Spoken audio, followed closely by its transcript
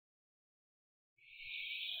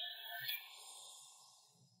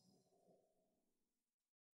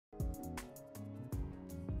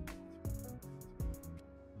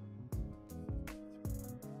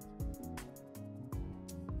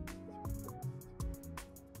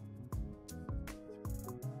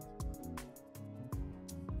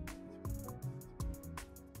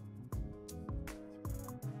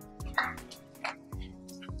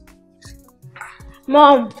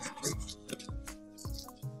Mom.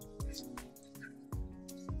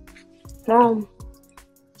 Mom.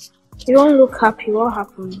 You don't look happy. What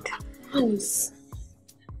happened? Alice.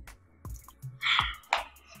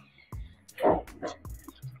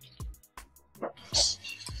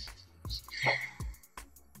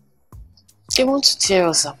 They want to tear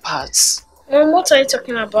us apart. Mom, what are you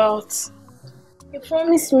talking about? You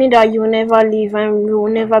promised me that you will never leave and we will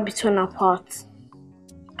never be torn apart.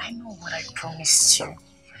 I know what I promised you.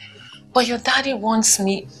 But your daddy wants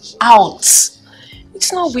me out.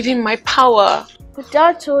 It's not within my power. But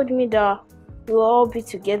Dad told me that we'll all be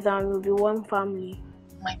together and we'll be one family.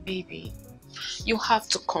 My baby, you have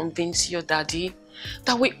to convince your daddy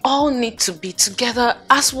that we all need to be together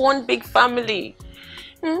as one big family.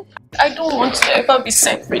 I don't want to ever be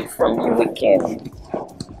separate from you again.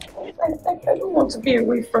 I don't want to be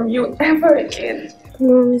away from you ever again.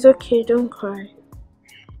 Mom, it's okay, don't cry.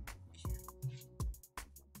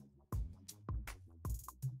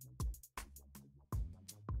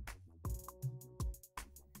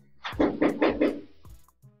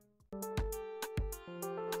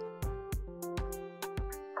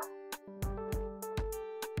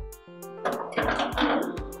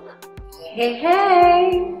 Hey,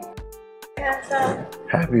 hey!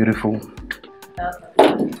 Hi, beautiful.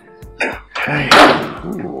 Hi.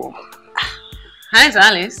 Ooh. Hi, it's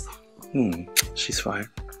Alice. She's fine.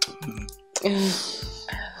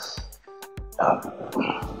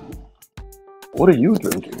 What are you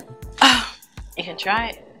drinking? You can try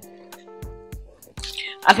it.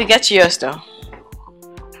 I forget yours though.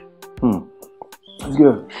 It's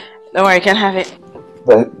good. Don't worry, you can have it.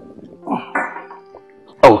 But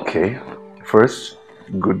okay. First,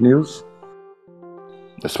 good news.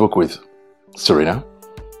 I spoke with Serena.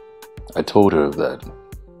 I told her that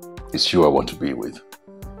it's you I want to be with.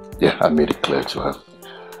 Yeah, I made it clear to her.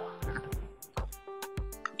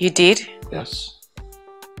 You did? Yes.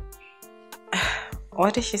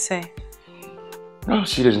 What did she say? No,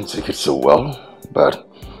 she didn't take it so well, but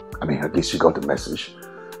I mean, at least she got the message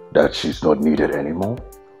that she's not needed anymore.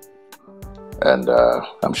 And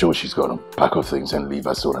I'm sure she's gonna pack her things and leave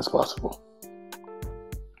as soon as possible.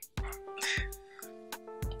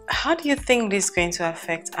 How do you think this is going to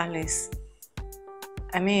affect Alice?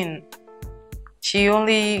 I mean, she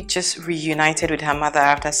only just reunited with her mother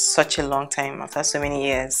after such a long time, after so many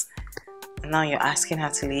years. And now you're asking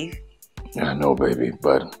her to leave? Yeah, I know, baby,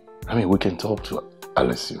 but I mean, we can talk to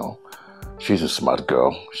Alice, you know. She's a smart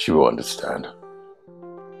girl. She will understand.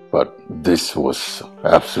 But this was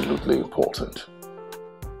absolutely important.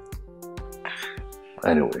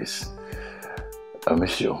 Anyways, I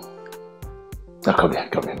miss you. Now come here,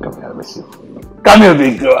 I miss you. Come here,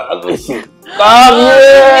 big girl, I miss you. Come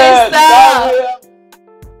here! Come here!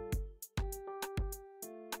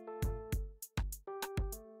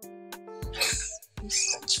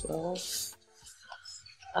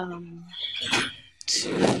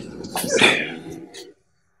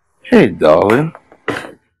 Hey, darling.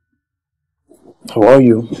 How are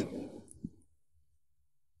you?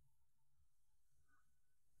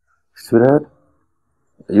 Sweetheart?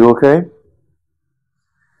 Are you okay?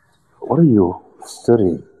 What are you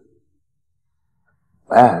studying?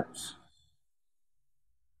 Maths.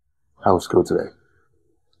 How was school today?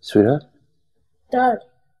 Sweetheart? Dad.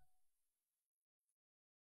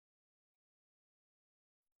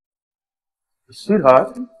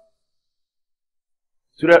 Sweetheart?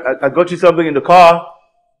 Sweetheart, I got you something in the car.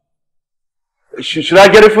 Should I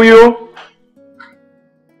get it for you?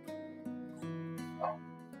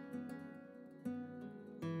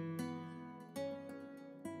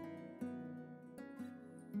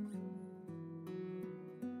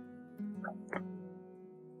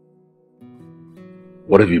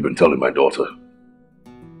 What have you been telling my daughter?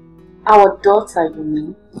 Our daughter, you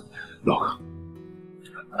mean? Look,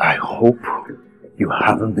 I hope you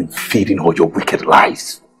haven't been feeding her your wicked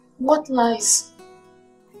lies. What lies?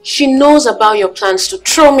 She knows about your plans to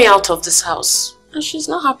throw me out of this house. And she's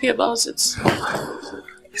not happy about it.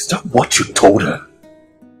 Is that what you told her?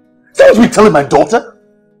 Is that what you're telling my daughter?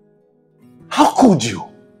 How could you?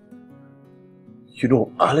 You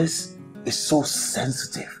know, Alice is so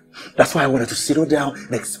sensitive. That's why I wanted to sit her down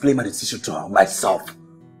and explain my decision to her myself.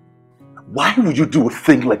 Why would you do a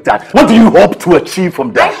thing like that? What do you hope to achieve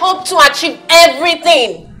from that? I hope to achieve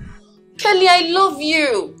everything. Kelly, I love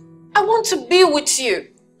you. I want to be with you.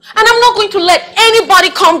 And I'm not going to let anybody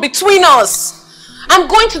come between us. I'm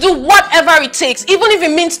going to do whatever it takes, even if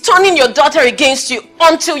it means turning your daughter against you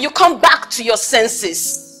until you come back to your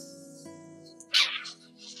senses.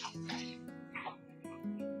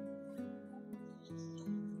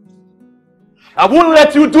 I won't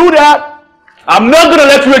let you do that. I'm not gonna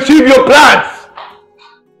let you achieve your plans!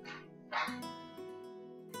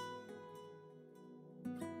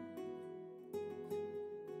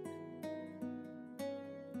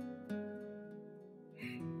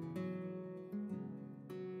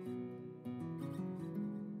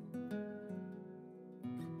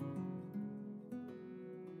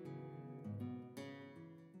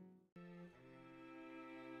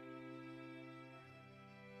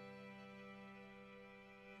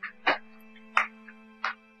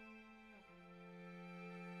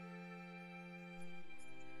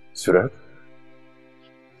 Sweetheart?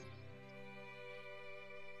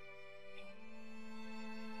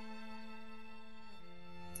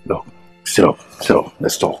 Look, sit up,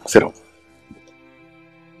 let's talk, sit up.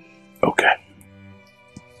 Okay.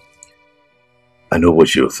 I know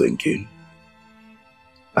what you're thinking.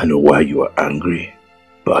 I know why you are angry,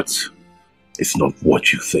 but it's not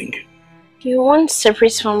what you think. You won't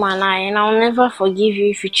separate Mama and I, and I'll never forgive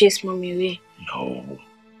you if you chase Mommy away. No,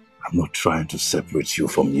 I'm not trying to separate you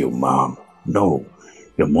from your mom. No,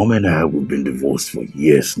 your mom and I have been divorced for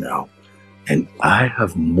years now, and I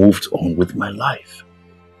have moved on with my life.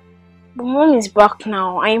 But Mom is back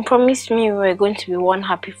now, and you promised me we were going to be one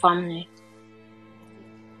happy family.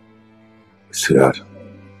 Sweetheart,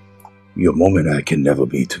 your mom and I can never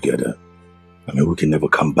be together. I mean, we can never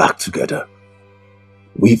come back together.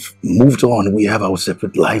 We've moved on. We have our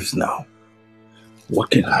separate lives now.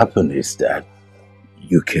 What can happen is that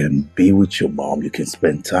you can be with your mom. You can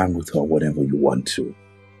spend time with her whenever you want to.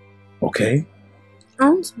 Okay? I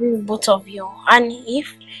want to be with both of you. And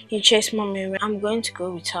if you chase Mommy away, I'm going to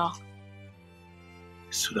go with her.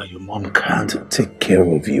 So that your mom can't take care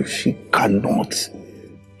of you. She cannot.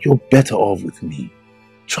 You're better off with me.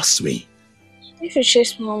 Trust me. If you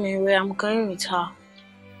chase Mommy away, I'm going with her.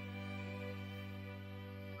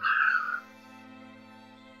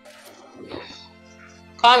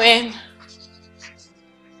 Come in.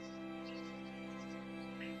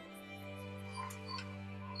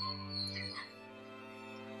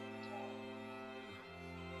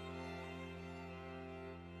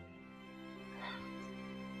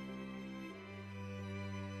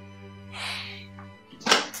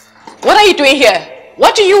 What are you doing here?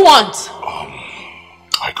 What do you want?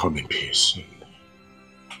 I come in peace.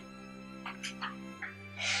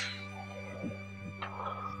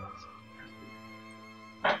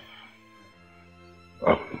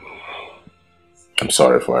 I'm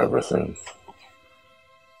sorry for everything.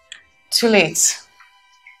 Too late.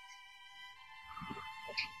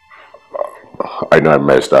 I know I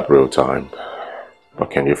messed up real time, but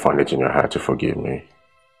can you find it in your heart to forgive me?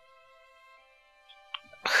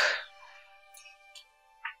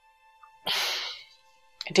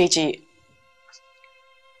 Deji,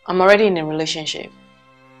 I'm already in a relationship.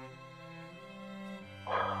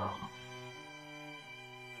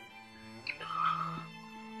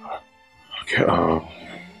 Okay,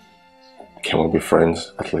 can we be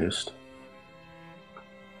friends at least?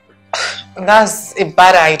 That's a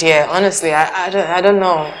bad idea. Honestly, I don't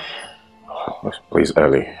know. Please,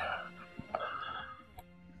 Ellie.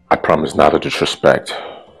 I promise not to disrespect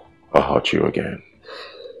or hurt you again.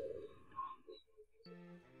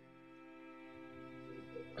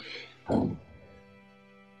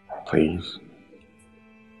 Please.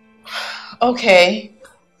 Okay.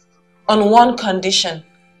 On one condition.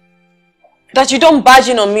 That you don't barge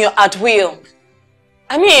in on me at will.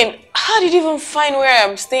 I mean, how did you even find where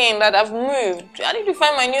I'm staying, that I've moved? How did you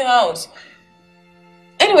find my new house?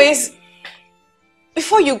 Anyways,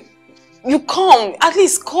 before you come, at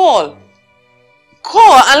least call.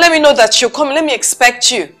 Call and let me know that you're coming. Let me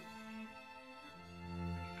expect you.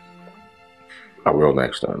 I will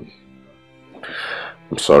next time.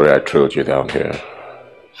 I'm sorry I trailed you down here.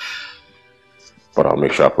 But I'll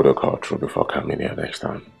make sure I put a call through before coming here next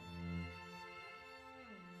time.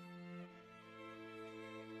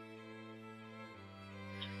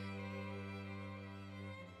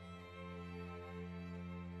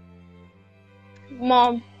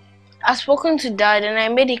 Mom, I've spoken to Dad and I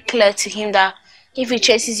made it clear to him that if he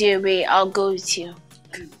chases you away, I'll go with you.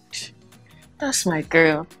 Good. That's my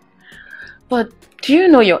girl. But do you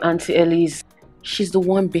know your Auntie Elise? She's the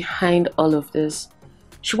one behind all of this.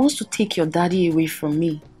 She wants to take your daddy away from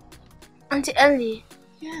me. Auntie Ellie?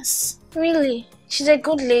 Yes. Really? She's a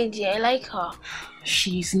good lady. I like her.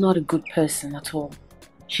 She's not a good person at all.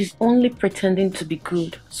 She's only pretending to be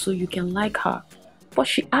good so you can like her. But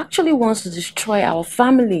she actually wants to destroy our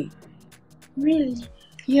family. Really?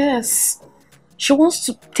 Yes. She wants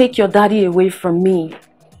to take your daddy away from me.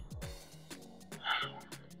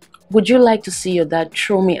 Would you like to see your dad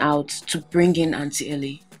throw me out to bring in Auntie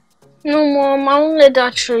Ellie? No, Mom, I won't let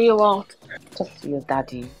that throw you out. Talk to your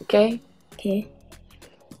daddy, okay? Okay.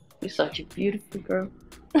 You're such a beautiful girl.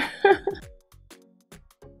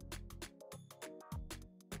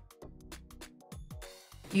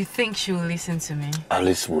 You think she will listen to me?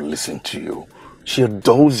 Alice will listen to you. She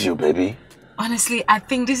adores you, baby. Honestly, I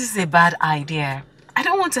think this is a bad idea. I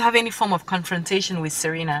don't want to have any form of confrontation with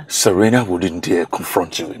Serena. Serena wouldn't dare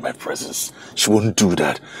confront you in my presence. She wouldn't do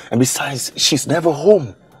that. And besides, she's never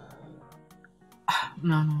home.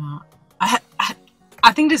 No.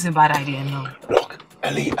 I think this is a bad idea, no. Look,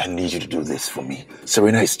 Ellie, I need you to do this for me.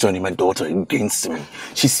 Serena is turning my daughter against me.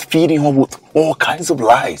 She's feeding her with all kinds of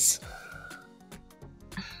lies.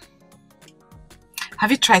 Have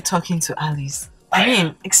you tried talking to Alice? I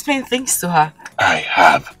mean, explain things to her. I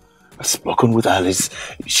have. I've spoken with Alice.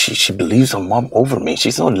 She believes her mom over me.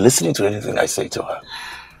 She's not listening to anything I say to her.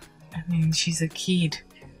 I mean, she's a kid.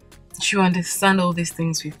 She'll understand all these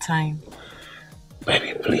things with time.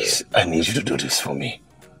 Baby, please, I need you to do this for me.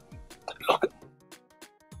 Look,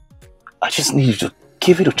 I just need you to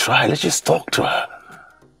give it a try. Let's just talk to her.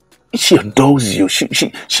 She adores you.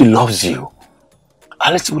 She loves you.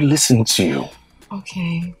 Alice will listen to you.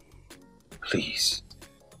 Okay. Please.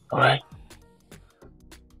 Alright?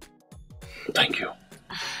 Thank you.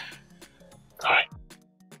 Alright.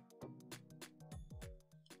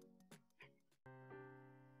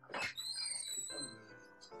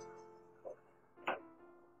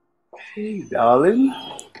 Hey, darling.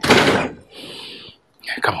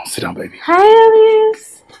 Come on, sit down, baby. Hi,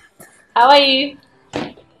 Alice. How are you?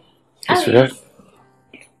 Sit down.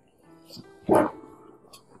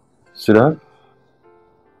 Sit down.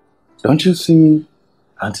 Don't you see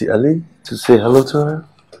Auntie Ellie to say hello to her?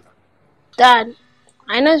 Dad,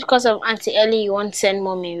 I know it's because of Auntie Ellie you won't send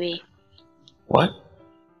Mom away. What?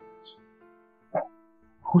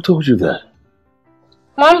 Who told you that?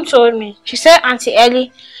 Mom told me. She said Auntie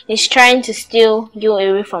Ellie is trying to steal you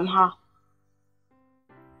away from her.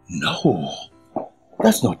 No,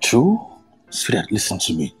 that's not true. Sweetheart, listen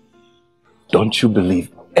to me. Don't you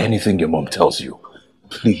believe anything your mom tells you.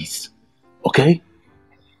 Please, okay?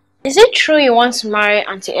 Is it true you want to marry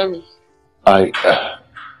Auntie Ellie? You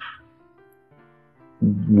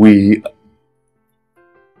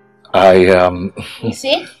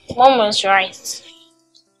see, Mom was right.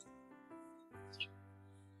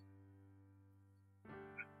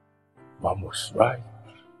 Mom was right.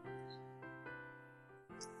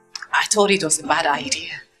 I told you it was a bad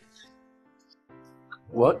idea.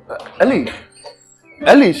 What? Ellie!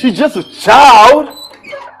 Ellie, she's just a child!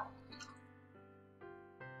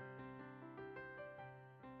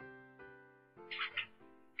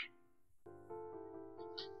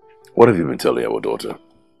 What have you been telling our daughter?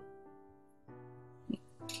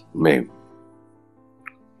 May,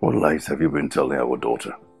 what lies have you been telling our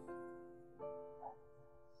daughter?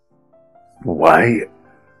 Why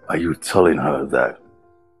are you telling her that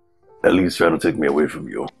Ellie's trying to take me away from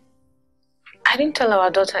you? I didn't tell our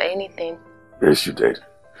daughter anything. Yes, you did.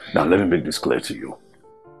 Now let me make this clear to you.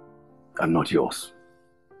 I'm not yours.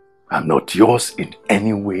 I'm not yours in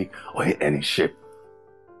any way or in any shape.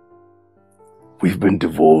 We've been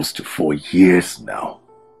divorced for years now.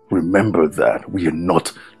 Remember that. We are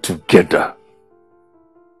not together.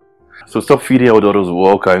 So stop feeding our daughters with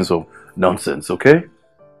all kinds of nonsense, okay?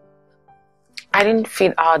 I didn't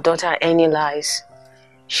feed our daughter any lies.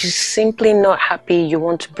 She's simply not happy you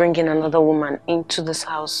want to bring in another woman into this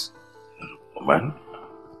house. Man,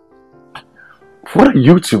 what are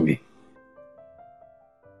you to me?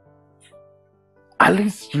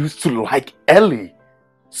 Alice used to like Ellie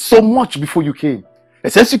so much before you came.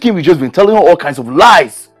 And since you came, you've just been telling her all kinds of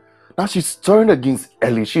lies. Now she's turned against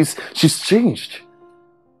Ellie. She's changed.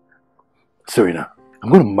 Serena, I'm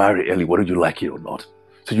going to marry Ellie whether you like it or not.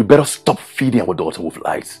 So you better stop feeding our daughter with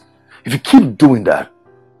lies. If you keep doing that,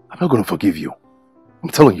 I'm not going to forgive you. I'm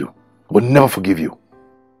telling you, I will never forgive you.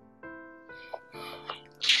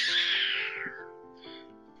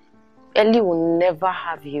 Ellie will never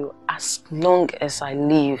have you as long as I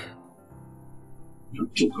live. You're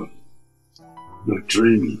joking. You're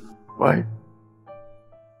dreaming. Why?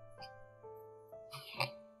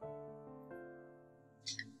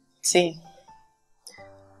 See,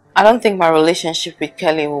 I don't think my relationship with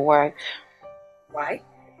Kelly will work. Why?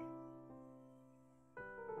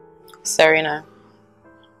 Serena.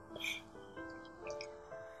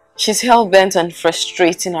 She's hell-bent on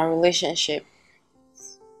frustrating our relationship.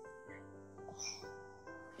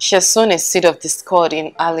 She has sown a seed of discord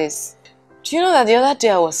in Alice. Do you know that the other day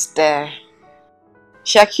I was there?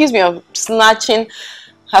 She accused me of snatching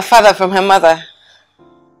her father from her mother.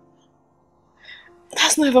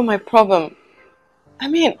 That's not even my problem. I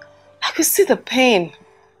mean, I could see the pain.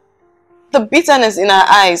 The bitterness in her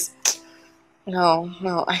eyes. No,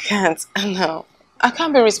 I can't. No. I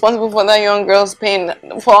can't be responsible for that young girl's pain,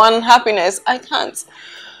 for unhappiness. I can't.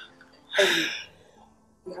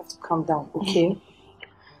 You have to calm down, okay?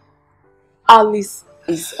 Alice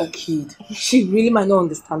is a kid. She really might not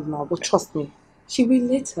understand now, but trust me, she will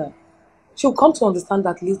later. She'll come to understand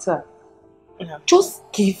that later. Yeah. Just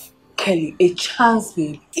give Kelly a chance,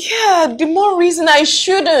 babe. Yeah, the more reason I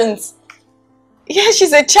shouldn't. Yeah,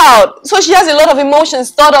 she's a child, so she has a lot of emotions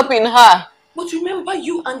stored up in her. But remember,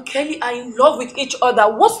 you and Kelly are in love with each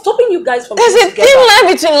other. What's stopping you guys from There's a thin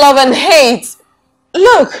line between love and hate.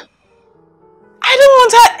 Look, I don't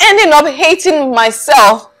want her ending up hating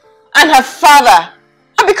myself and her father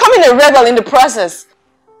and becoming a rebel in the process.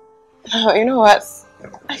 No, you know what?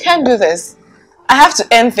 I can't do this. I have to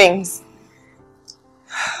end things.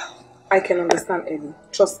 I can understand, Ellie.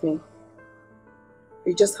 Trust me.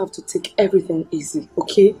 You just have to take everything easy,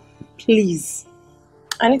 okay? Please.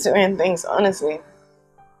 I need to end things, honestly.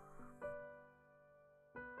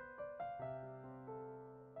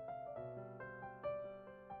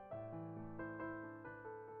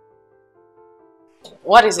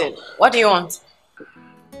 What is it? What do you want?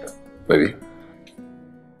 Baby.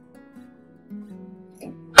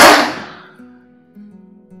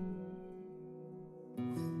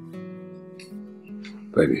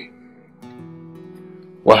 Baby.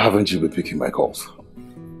 Why haven't you been picking my calls?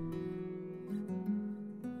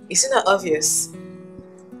 Isn't that obvious?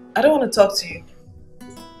 I don't want to talk to you.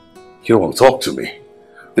 You don't want to talk to me?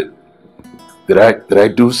 Did I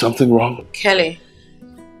do something wrong? Kelly,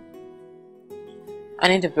 I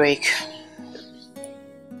need a break.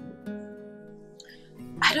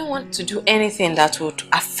 I don't want to do anything that would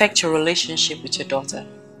affect your relationship with your daughter.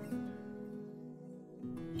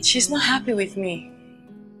 She's not happy with me.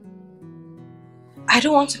 I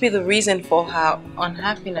don't want to be the reason for her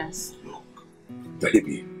unhappiness.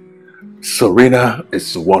 Baby, Serena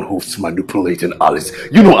is the one who's manipulating Alice.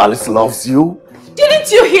 You know Alice loves you. Didn't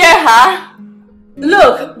you hear her?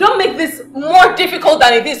 Look, don't make this more difficult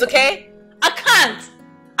than it is, okay? I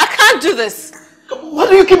can't do this. Why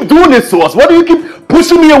do you keep doing this to us? Why do you keep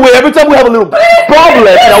pushing me away every time we have a little problem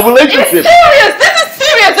in our relationship? It's serious. This is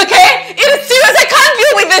serious, okay? It is serious. I can't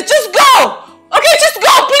deal with this. Just go. Okay, just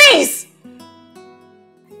go, please.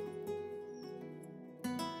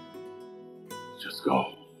 Just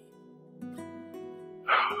go.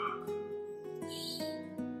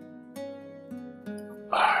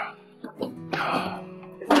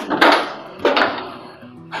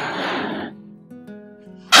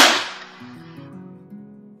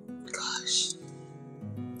 Gosh.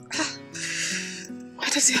 Why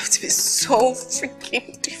does it have to be so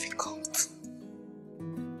freaking difficult?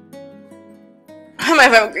 How am I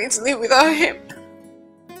ever going to live without him?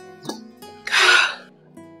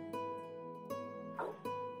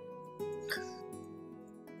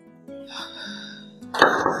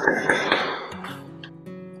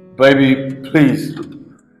 Baby, please,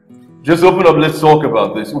 just open up, let's talk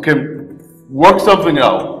about this. We can work something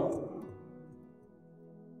out.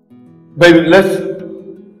 Baby,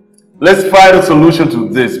 let's find a solution to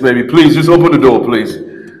this, baby. Please, just open the door, please.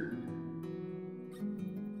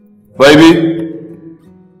 Baby?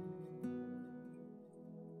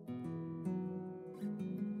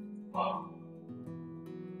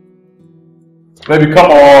 Baby,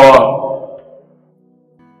 come on.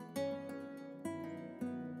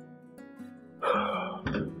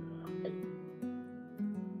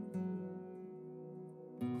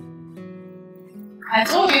 I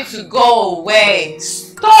told you to go away.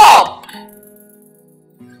 Stop! Please,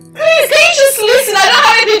 can you just listen? I don't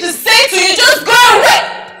have anything to say to you. Just go away.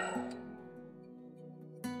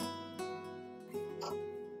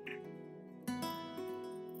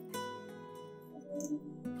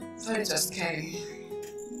 Sorry, just Kelly.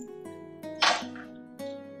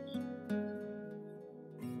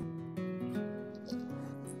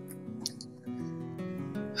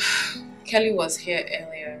 Kelly was here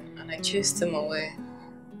earlier and I chased him away.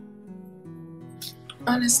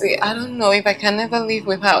 Honestly, I don't know if I can ever live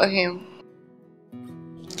without him.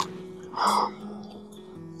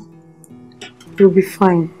 You'll be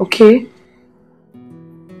fine, okay?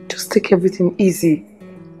 Just take everything easy.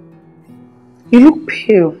 You look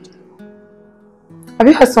pale. Have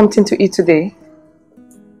you had something to eat today?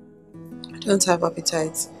 I don't have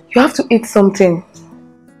appetite. You have to eat something.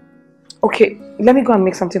 Okay, let me go and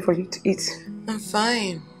make something for you to eat. I'm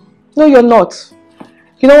fine. No, you're not.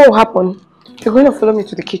 You know what will happen? You're going to follow me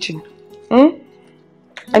to the kitchen.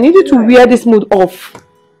 I need you to wear this mood off.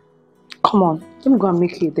 Come on, let me go and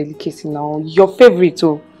make you a delicacy now. Your favorite,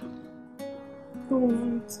 oh.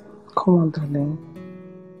 Come on, darling.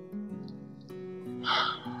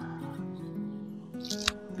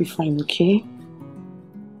 be fine, okay?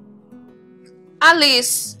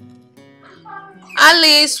 Alice!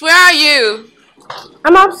 Alice, where are you?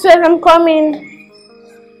 I'm upstairs, I'm coming.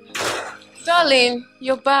 Darling,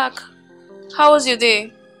 you're back. How was your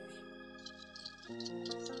day?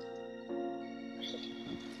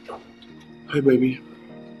 Hi, baby.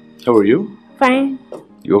 How are you? Fine.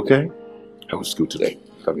 You okay? How was school today?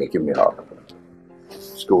 Come here, give me a hug.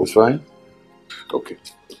 School was fine? Okay.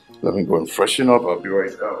 Let me go and freshen up. I'll be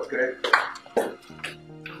right down, okay?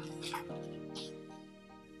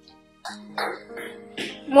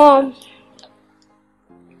 Mom,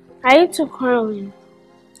 are you two quarreling?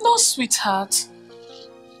 No, sweetheart.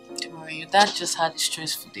 Don't worry, your dad just had a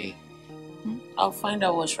stressful day. I'll find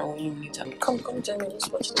out what's wrong when you meet him. Come, join me. Let's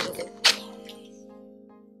watch the movie.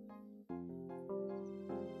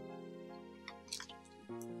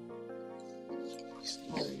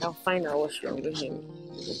 I'll find out what's wrong with him.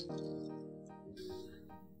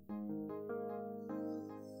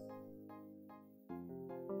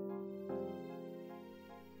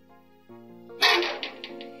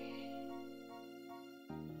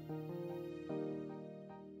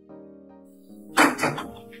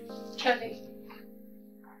 Kelly,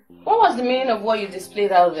 what was the meaning of what you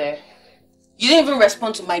displayed out there? You didn't even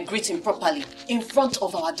respond to my greeting properly in front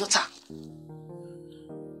of our daughter.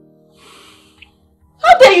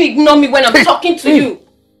 How dare you ignore me when I'm talking to you?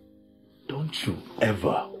 Don't you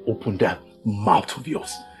ever open that mouth of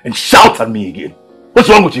yours and shout at me again. What's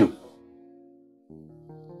wrong with you?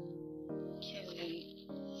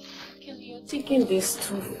 Kelly, you're taking this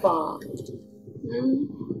too far.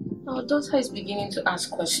 Our daughter is beginning to ask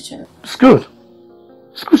questions. It's good.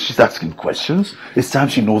 It's good she's asking questions. It's time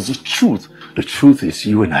she knows the truth. The truth is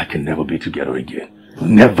you and I can never be together again.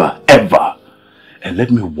 Never, ever. And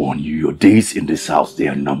let me warn you, your days in this house, they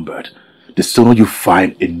are numbered. The sooner you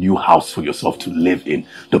find a new house for yourself to live in,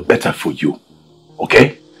 the better for you.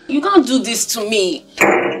 Okay? You can't do this to me.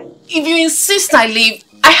 If you insist I leave,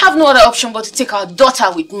 I have no other option but to take our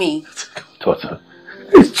daughter with me. Daughter,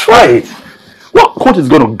 please try it. What court is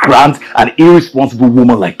going to grant an irresponsible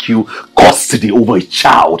woman like you custody over a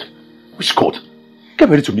child? Which court? Get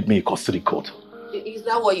ready to meet me in custody court. Is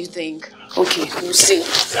that what you think? Okay, we'll see.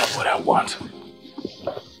 That's what I want.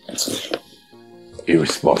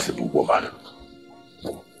 Irresponsible woman.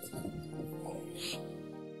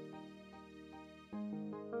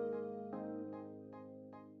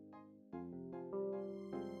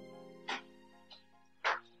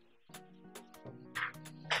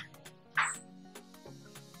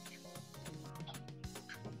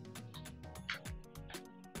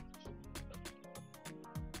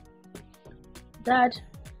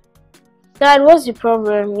 Dad, what's the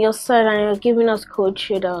problem? You're sad and you're giving us cold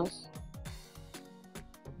shoulders.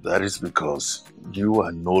 That is because you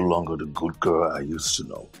are no longer the good girl I used to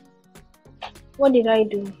know. What did I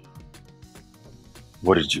do?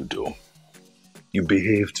 What did you do? You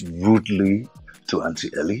behaved rudely to Auntie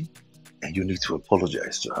Ellie, and you need to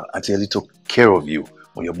apologize to her. Auntie Ellie took care of you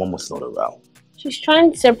when your mom was not around. She's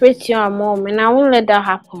trying to separate you and Mom, and I won't let that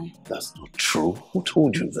happen. That's not true. Who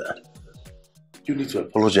told you that? You need to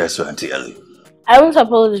apologize to Auntie Ellie. I won't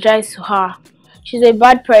apologize to her. She's a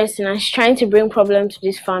bad person and she's trying to bring problems to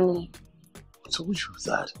this family. Who told you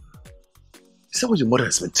that? Is that what your mother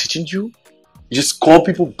has been teaching you? You just call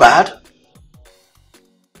people bad?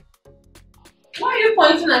 Why are you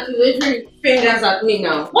pointing accusation fingers at me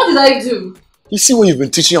now? What did I do? You see what you've been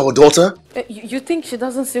teaching our daughter? You think she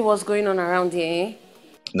doesn't see what's going on around here, eh?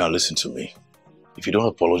 Now listen to me. If you don't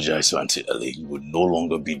apologize to Auntie Ellie, you will no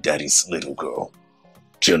longer be Daddy's little girl.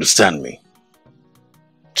 Do you understand me?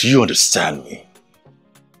 Do you understand me?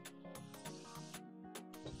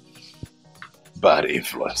 Bad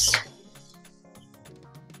influence.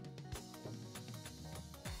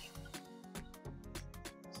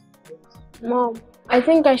 Mom, I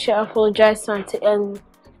think I should apologize to Auntie Ellie.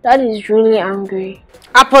 Dad is really angry.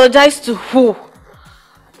 Apologize to who?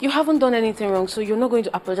 You haven't done anything wrong, so you're not going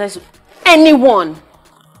to apologize to anyone.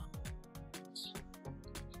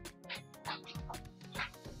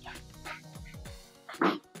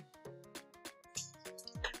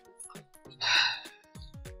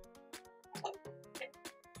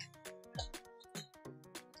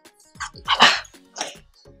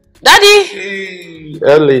 Daddy! Hey,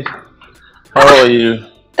 Ellie. How are you?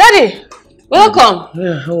 Daddy! Welcome!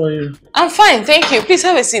 Yeah, how are you? I'm fine, thank you. Please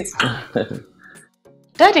have a seat.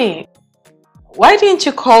 Daddy, why didn't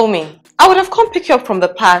you call me? I would have come pick you up from the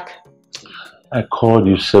park. I called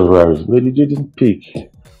you several times, but you didn't pick.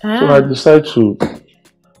 So I decided to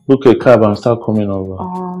book a cab and start coming over.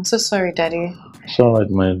 Oh, I'm so sorry, Daddy. It's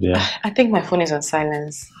alright, my dear. I think my phone is on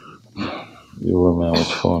silence. You women with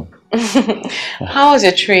phone. How was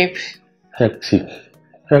your trip? Hectic.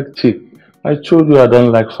 Hectic. I told you I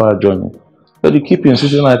don't like far journey. But you keep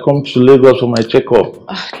insisting I come to Lagos for my checkup.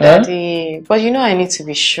 Oh, Daddy, but you know I need to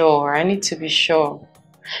be sure. I need to be sure.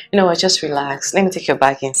 You know what, just relax. Let me take your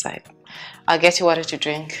bag inside. I'll get you water to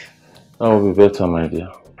drink. That will be better, my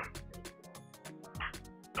dear.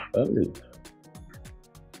 Early.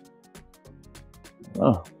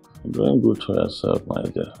 Oh, you're doing good for yourself, my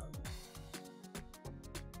dear.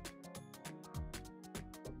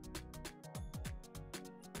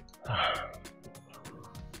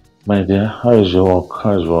 My dear, how is your work?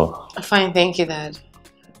 How is work? Fine, thank you, Dad.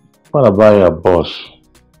 What about your boss?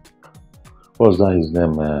 What's that his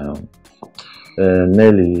name?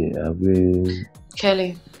 Nelly,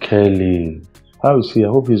 Kelly. Kelly. How is he? I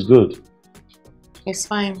hope he's good. He's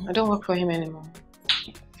fine. I don't work for him anymore.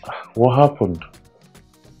 What happened?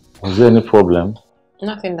 Was there any problem?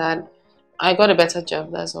 Nothing, Dad. I got a better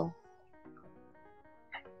job, that's all.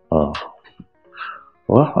 Oh.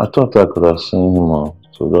 Well, I thought I could have seen him more.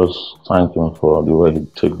 So just thank him for the way he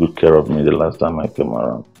took good care of me the last time I came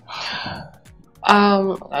around.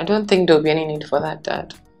 I don't think there'll be any need for that,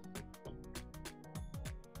 Dad.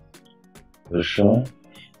 You sure?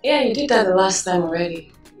 Yeah, you did that the last time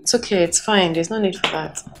already. It's okay, it's fine. There's no need for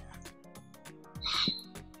that.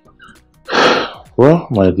 Well,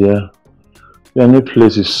 my dear, your new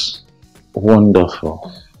place is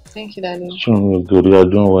wonderful. Thank you, Daddy. You're good. You are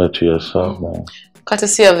doing well to yourself, man.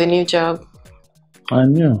 Courtesy of the new job. I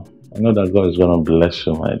know that God is going to bless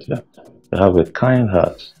you, my dear. You have a kind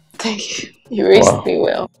heart. Thank you. You raised me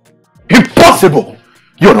well. Impossible!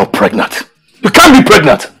 You're not pregnant. You can't be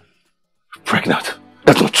pregnant. Pregnant?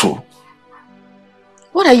 That's not true.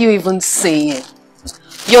 What are you even saying?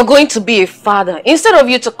 You're going to be a father. Instead of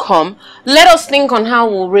you to come, let us think on how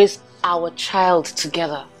we'll raise our child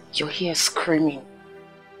together. You're here screaming.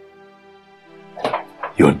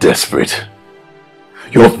 You're desperate.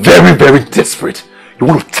 You're very, very desperate. You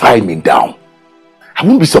want to tie me down. I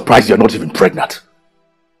won't be surprised you're not even pregnant.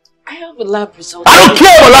 I have a lab result. I don't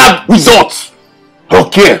care about lab results. I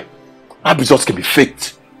don't care. Lab results can be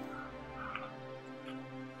faked.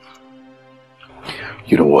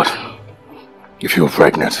 You know what? If you're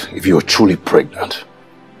pregnant, if you're truly pregnant,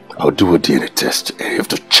 I'll do a DNA test, and if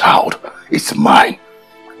the child is mine,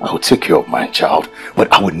 I'll take care of my child,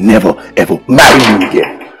 but I will never ever marry you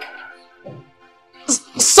again.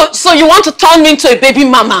 So you want to turn me into a baby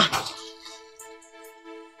mama?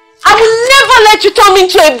 I will never let you turn me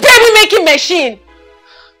into a baby making machine.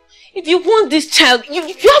 If you want this child, you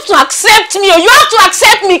have to accept me, or you have to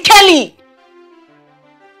accept me, Kelly.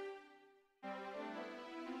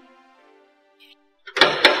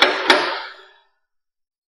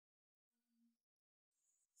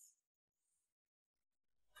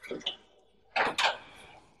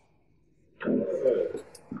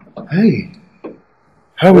 Hey,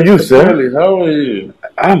 how are you, sir? Kelly, how are you?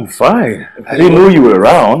 I'm fine. I didn't know you were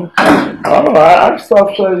around. Oh, I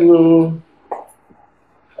stopped showing you.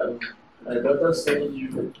 I better send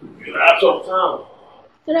you. You're out of town.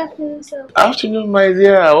 Good afternoon, sir. Afternoon, my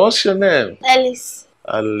dear. What's your name? Alice.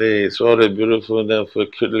 Alice. What a beautiful name for a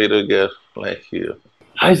cute little girl like you.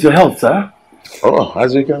 How's your health, sir? Oh,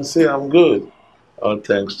 as you can see, I'm good. All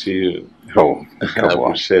thanks to you. Oh, I come on.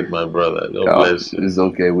 appreciate my brother. God bless you. It's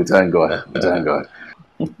okay. We thank God. We thank God.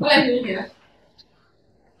 What are you doing here?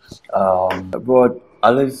 But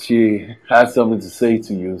Alice, she had something to say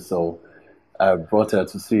to you, so I brought her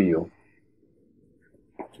to see you.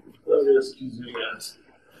 Excuse me, guys.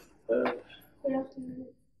 Good afternoon.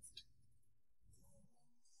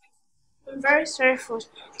 I'm very sorry for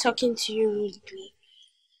talking to you rudely.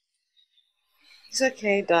 It's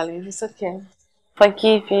okay, darling. It's okay.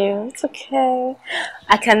 Forgive you. It's okay.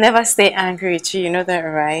 I can never stay angry with you. You know that,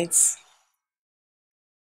 right?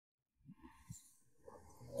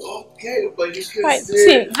 Okay, but you can Right.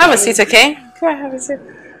 See, have a seat, okay? Come on, have a seat.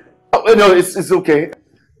 Oh, no, it's okay.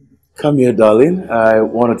 Come here, darling. I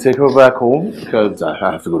want to take her back home because I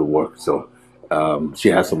have to go to work. So she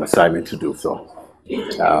has some assignment to do. So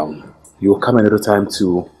you'll come another time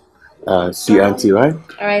to see Auntie, right?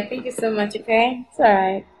 All right. Thank you so much. Okay. It's all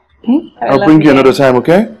right. I'll bring you another time,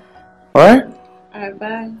 okay? All right? All right.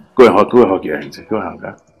 Bye. Go and hug your auntie. Go and hug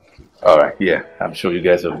her. All right, yeah. I'm sure you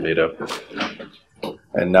guys have made up.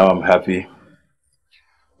 And now I'm happy.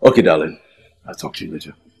 Okay, darling. I'll talk to you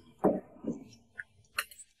later. I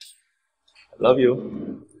love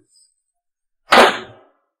you.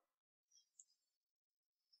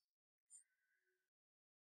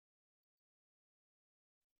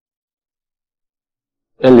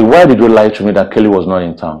 Ellie, why did you lie to me that Kelly was not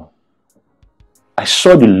in town? I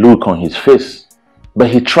saw the look on his face, but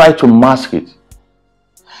he tried to mask it.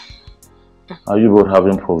 Are you both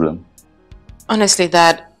having a problem? Honestly,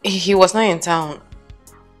 Dad, he was not in town.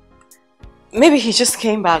 Maybe he just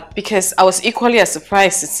came back because I was equally as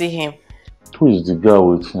surprised to see him. Who is the girl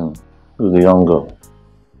with him? Who is the young girl?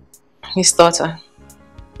 His daughter.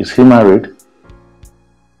 Is he married?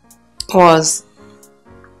 Was.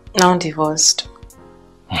 Now divorced.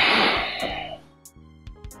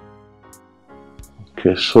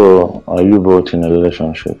 Okay, so are you both in a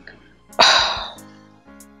relationship?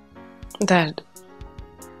 Dad,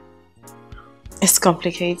 it's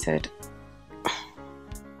complicated.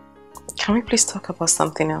 Can we please talk about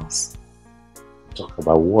something else? Talk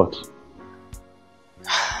about what?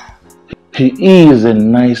 He is a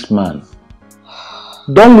nice man.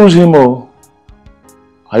 Don't lose him, oh.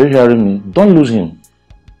 Are you hearing me? Don't lose him.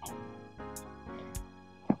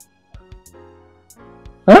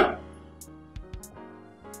 Huh?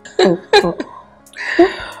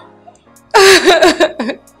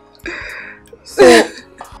 So,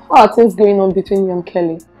 how are things going on between you and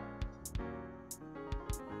Kelly?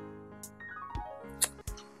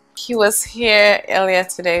 He was here earlier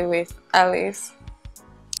today with Alice.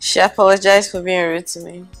 She apologized for being rude to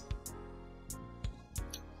me.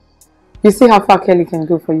 You see how far Kelly can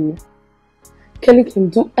go for you? Kelly can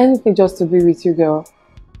do anything just to be with you, girl.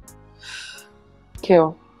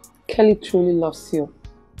 Girl, Kelly truly loves you.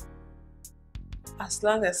 As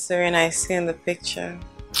long as Serena is seeing the picture,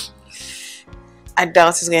 I doubt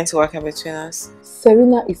it's going to work out between us.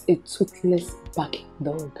 Serena is a toothless backing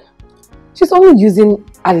dog. She's only using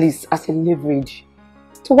Alice as a leverage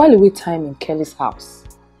to while away time in Kelly's house.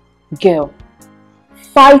 Girl,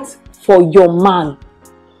 fight for your man.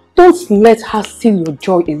 Don't let her steal your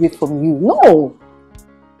joy away from you. No!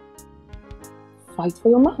 Fight for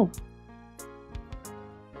your man.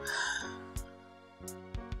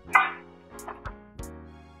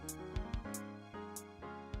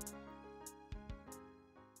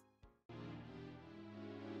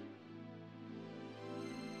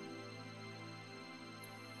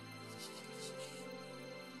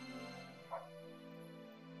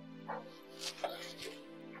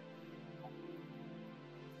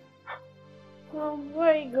 Where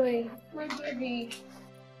are you going? My baby.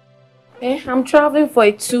 I'm traveling for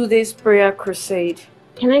a 2-day prayer crusade.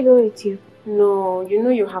 Can I go with you? No, you know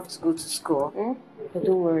you have to go to school. But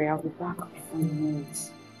don't worry, I'll be back in a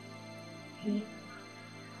minute.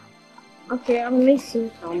 Okay, I'll miss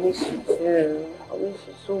you. I'll miss you too. I'll miss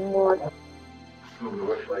you so much.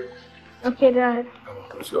 Okay, Dad.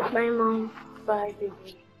 Let's go. Bye, Mom. Bye,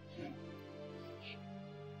 baby.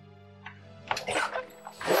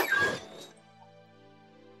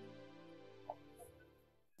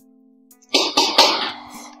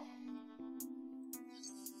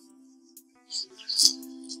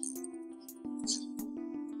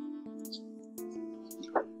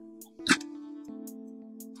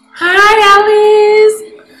 Hi, Alice!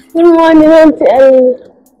 Good morning, Auntie Ellie.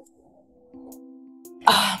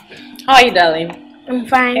 How are you, darling? I'm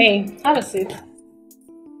fine. Hey, have a seat.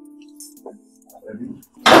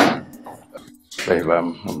 Babe,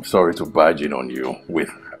 I'm sorry to barge in on you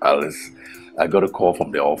with Alice. I got a call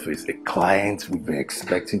from the office. A client we've been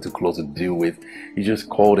expecting to close a deal with. He just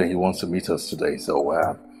called and he wants to meet us today.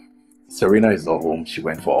 So Serena is not home. She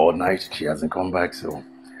went for all night. She hasn't come back. So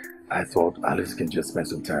I thought Alice can just spend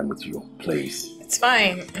some time with you, please. It's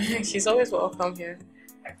fine. She's always welcome here.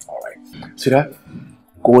 All right. Sweetheart,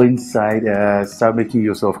 go inside. Start making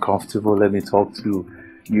yourself comfortable. Let me talk to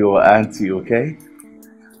your auntie, okay?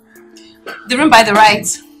 The room by the right.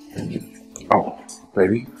 Oh,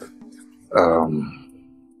 baby.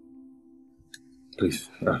 Please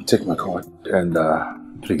take my card and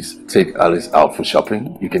please take Alice out for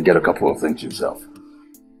shopping. You can get a couple of things yourself.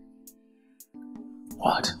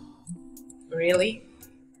 What? Really?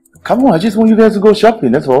 Come on, I just want you guys to go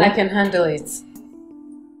shopping, that's all. I can handle it.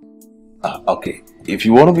 Okay, if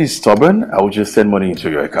you want to be stubborn, I will just send money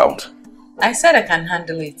into your account. I said I can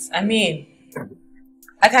handle it. I mean,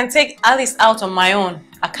 I can take Alice out on my own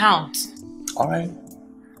account. All right.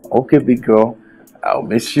 Okay, big girl. I'll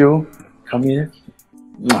miss you. Come here.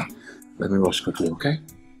 Mwah. Let me rush quickly, okay?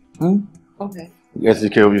 Okay. You guys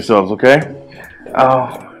take care of yourselves, okay?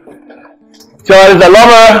 Charles, I love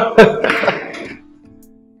her!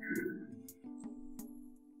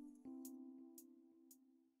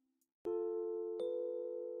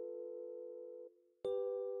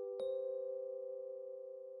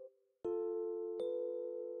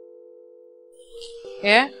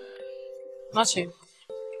 Yeah? Not you.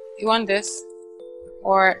 You want this?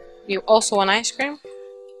 Or you also want ice cream?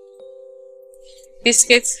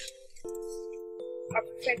 Biscuits?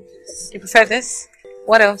 You prefer this?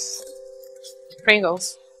 What else?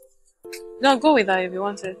 Pringles. No, go with that if you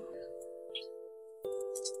want it.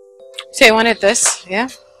 So you wanted this, yeah?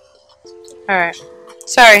 Alright.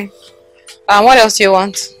 Sorry. What else do you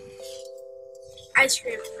want? Ice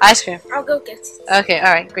cream. Ice cream. I'll go get it. Okay,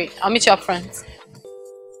 alright, great. I'll meet you up front.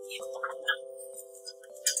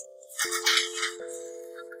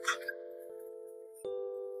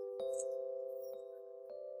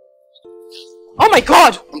 Oh my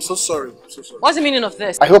god! I'm so sorry. I'm so sorry. What's the meaning of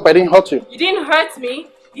this? I hope I didn't hurt you. You didn't hurt me.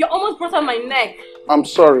 You almost brought out my neck. I'm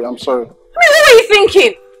sorry. I'm sorry. What were you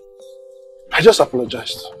thinking? I just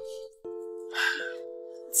apologized.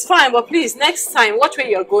 It's fine, but please, next time, watch where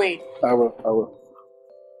you're going. I will. I will.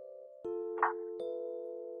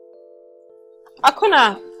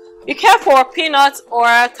 Akuna, you care for peanut or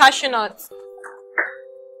cashew nut?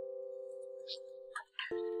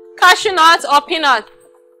 Cashew nut or peanut?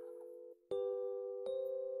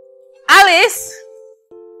 Alice?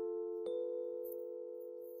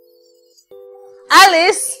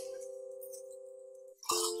 Alice?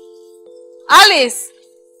 Alice?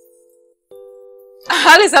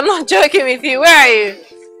 Alice, I'm not joking with you. Where are you?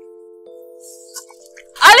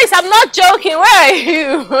 Alice, I'm not joking. Where are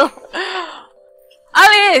you?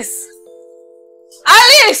 Alice!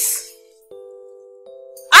 Alice!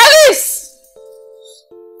 Alice!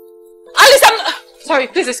 Alice, I'm... Sorry,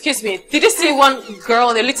 please excuse me. Did you see one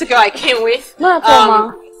girl, the little girl I came with? No,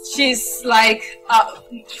 Ma. She's like,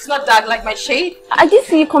 she's not that, like my shade. I did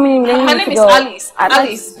see you coming in. Her name is Alice.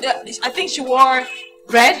 Alice. I think she wore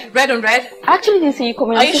red on red. I actually didn't see you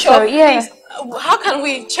coming. Are you sure? Sorry. Yeah. Please, how can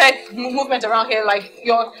we check movement around here? Like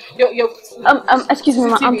your. Excuse me,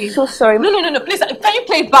 ma. I'm so sorry. No. Please, can you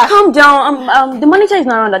play it back? Calm down. The manager is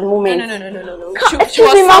not around at the moment. No.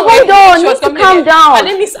 Excuse me, ma. Hold on. You need to calm down. Her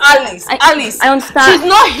name is Alice. Alice. I understand. She's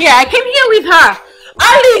not here. I came here with her.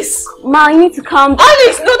 Alice. Ma, you need to calm down.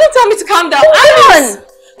 Alice, no, don't tell me to calm down. Alice.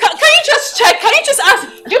 Can you just check? Can you just ask?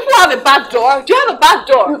 Do you have a back door? Do you have a back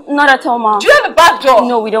door? Not at all, ma. Do you have a back door?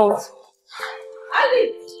 No, we don't. Alice.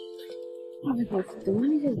 The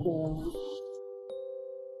manager is there.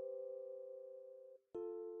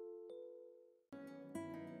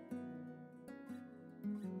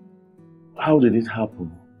 How did it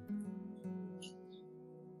happen?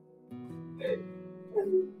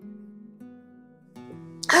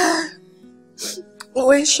 We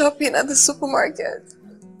went shopping at the supermarket.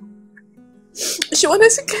 She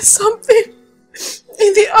wanted to get something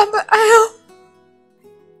in the other aisle.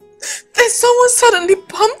 Then someone suddenly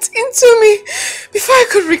bumped into me before I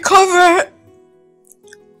could recover.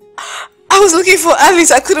 I was looking for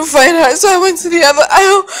Alice, I couldn't find her, so I went to the other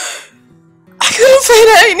aisle. I couldn't find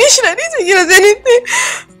her. Initially, I didn't get us anything.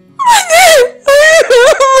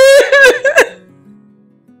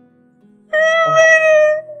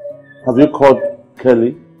 Have you called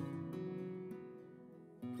Kelly?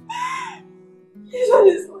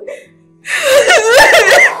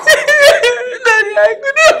 Daddy, I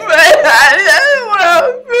couldn't find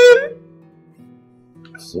her.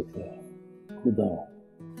 It's okay. Cool down.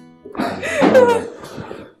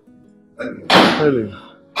 Kelly.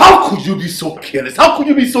 How could you be so careless? How could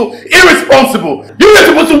you be so irresponsible? You were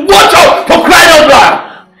supposed to watch out for crying out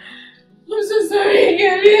loud! I'm so sorry,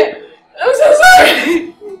 Kelly. I'm so sorry.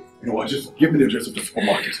 You know what? Just give me the address of the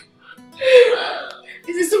supermarket.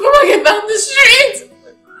 Is the supermarket down the street?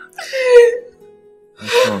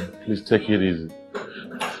 Come on, please take it easy.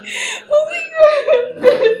 Oh my god.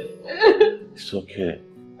 It's okay.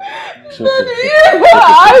 It's I'm okay.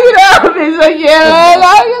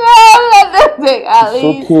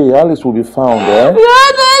 It's okay. Alice will be found, eh?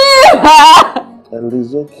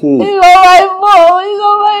 Alice, okay. It's not my fault. It's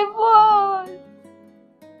not my fault.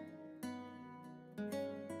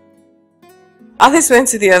 Alice went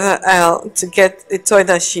to the other aisle to get a toy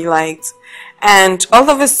that she liked, and all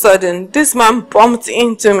of a sudden, this man bumped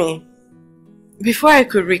into me. Before I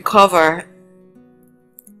could recover,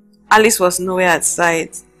 Alice was nowhere at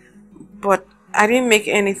sight, but I didn't make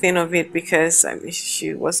anything of it because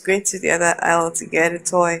she was going to the other aisle to get a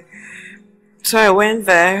toy. So I went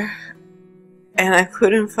there, and I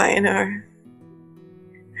couldn't find her.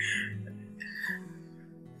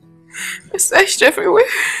 I searched everywhere.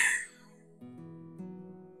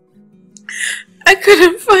 I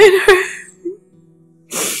couldn't find her.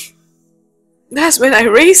 That's when I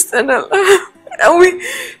raised an alarm, and we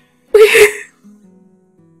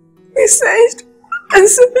searched and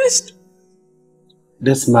searched.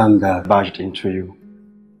 This man that barged into you,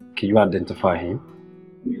 can you identify him?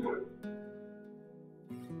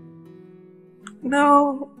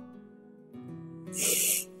 No.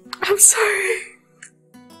 I'm sorry.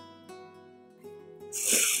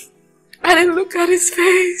 I didn't look at his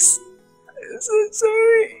face. I'm so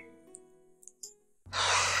sorry.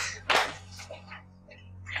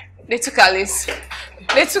 They took Alice.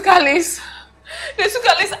 They took Alice. They took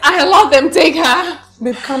Alice. I allowed them take her.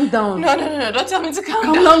 Babe, calm down. No. Don't tell me to calm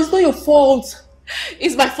down. Calm down. It's not your fault.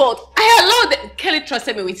 It's my fault. I allowed them. Kelly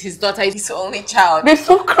trusted me with his daughter. He's his only child. Babe,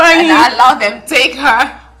 stop crying. And I allowed them take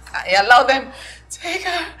her. I allowed them take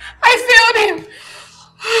her. I failed him.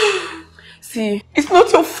 See, it's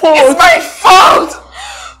not your fault. It's my fault.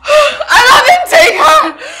 I allowed them take her.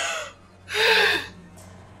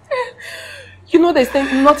 You know there's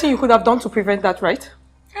nothing you could have done to prevent that, right?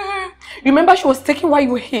 Remember she was taking what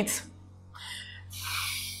you hate.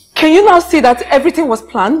 Can you now see that everything was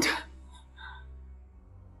planned?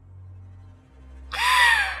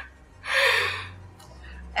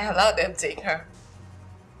 I allowed them take her.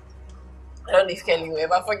 I don't know if Kelly will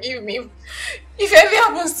ever forgive me. If anything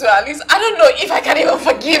happens to Alice, I don't know if I can even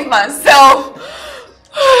forgive myself.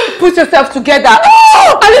 Put yourself together.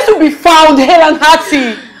 No! Alice will be found hale and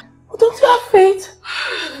hearty. Don't you have faith?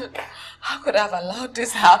 How could I have allowed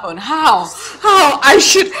this to happen? How? I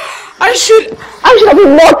should have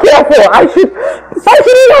been more careful. I shouldn't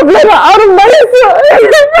have let her out of my life.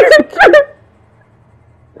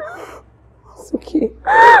 It's okay.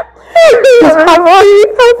 Just have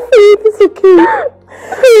faith. It's okay.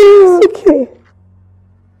 It's okay.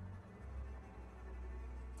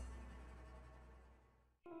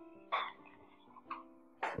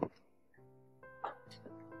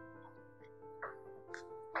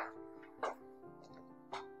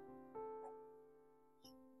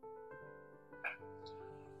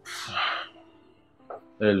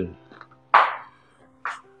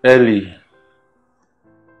 Ellie,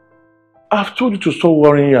 I've told you to stop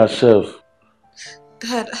worrying yourself.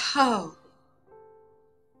 Dad, how?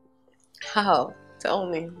 How? Tell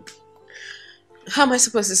me. How am I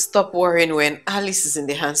supposed to stop worrying when Alice is in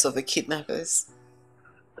the hands of the kidnappers?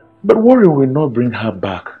 But worrying will not bring her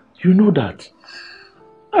back. You know that.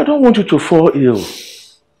 I don't want you to fall ill.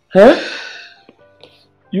 Huh?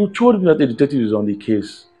 You told me that the detective is on the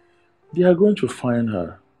case. They are going to find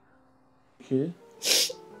her. Okay?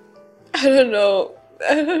 I don't know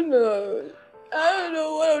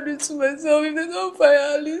what I'll do to myself if they don't find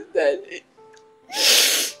Alice, Daddy.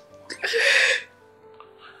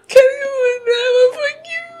 Kelly will never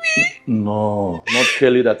forgive me. No, not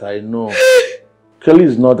Kelly that I know. Kelly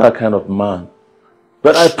is not that kind of man.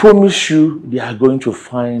 But I promise you, they are going to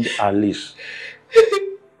find Alice.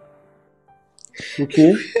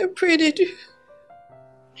 Okay? I pray they do.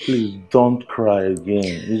 Please don't cry again.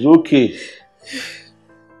 It's okay.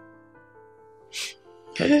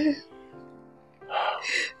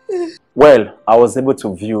 Well, I was able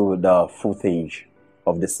to view the footage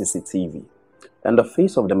of the CCTV, and the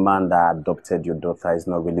face of the man that adopted your daughter is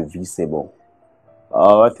not really visible.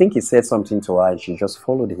 I think he said something to her and she just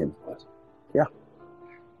followed him. Yeah.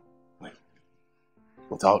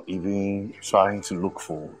 Without even trying to look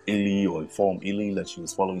for Illy or inform Illy that she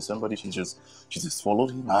was following somebody, she just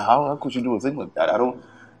followed him. How could you do a thing like that? I don't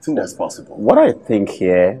think that's possible. What I think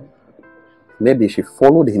here, maybe she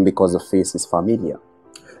followed him because the face is familiar.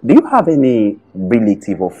 Do you have any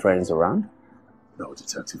relative or friends around? No,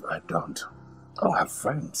 detective, I don't. I don't have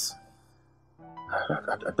friends.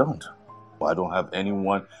 I don't. I don't have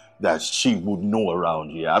anyone that she would know around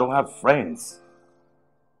here. I don't have friends.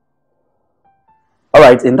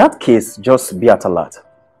 Alright, in that case, just be at alert.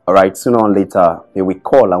 Alright, sooner or later, they will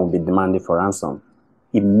call and will be demanding for ransom.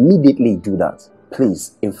 Immediately do that.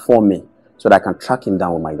 Please inform me so that I can track him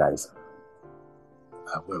down with my guys.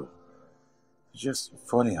 I will. It's just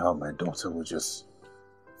funny how my daughter would just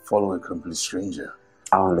follow a complete stranger.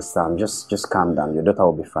 I understand. Just calm down. Your daughter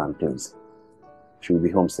will be fine, please. She will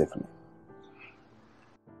be home safely.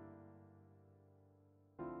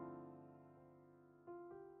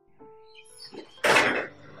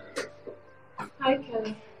 Hi,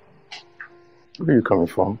 Kelly. Where are you coming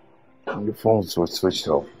from? Your phones were switched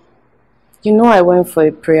off. You know I went for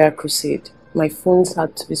a prayer crusade. My phones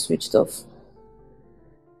had to be switched off.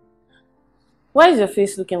 Why is your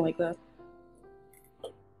face looking like that?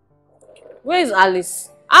 Where is Alice?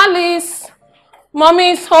 Alice!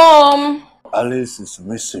 Mommy's home! Alice is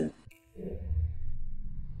missing.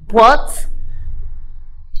 What?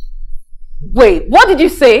 Wait, what did you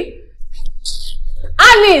say?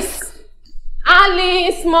 Alice!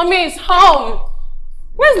 Alice! Mommy is home!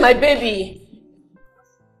 Where's my baby?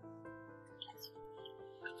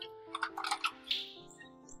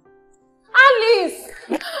 Alice!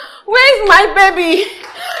 Where's my baby?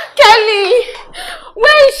 Kelly!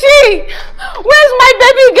 Where is she? Where's my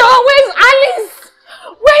baby girl? Where's Alice?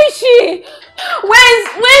 Where is she? Where's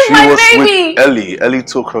my baby? She was with Ellie. Ellie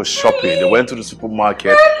took her shopping. They went to the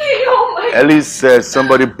supermarket. Oh my Ellie said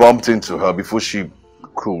somebody bumped into her before she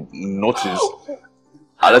could notice.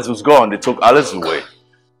 Alice was gone. They took Alice away.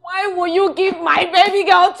 Why will you give my baby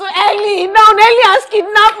girl to Ellie? Now Ellie has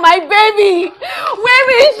kidnapped my baby.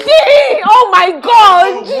 Where is she? Oh my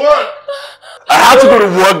God. I had to go to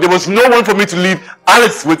work. There was no one for me to leave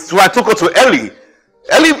Alice with, so I took her to Ellie.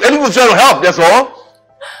 Ellie was trying to help, that's all.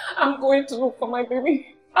 I'm going to look for my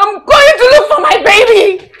baby. I'm going to look for my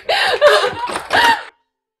baby.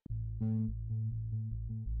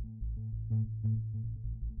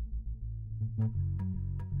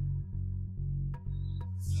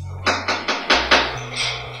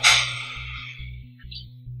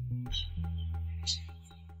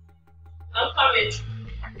 I'm coming.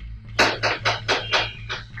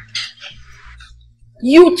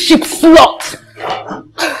 You cheap slut!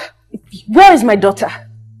 Where is my daughter?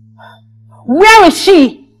 Where is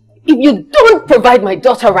she? If you don't provide my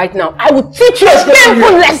daughter right now, I will teach you a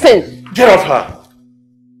painful lesson! Get off her!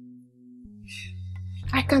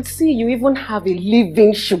 I can see you even have a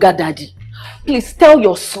living sugar daddy. Please tell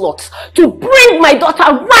your slut to bring my daughter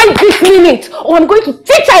right this minute, or I'm going to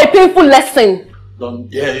teach her a painful lesson. Don't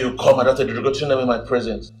dare you call my daughter derogatory name in my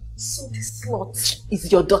presence. So this slut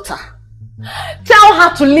is your daughter. Tell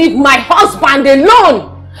her to leave my husband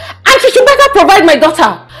alone. And she should better provide my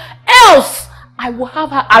daughter. Else, I will have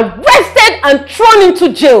her arrested and thrown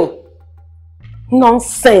into jail.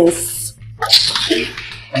 Nonsense.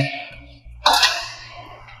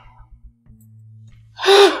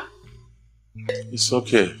 It's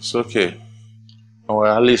okay, it's okay. Our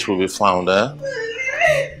Alice will be found, eh?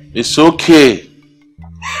 It's okay.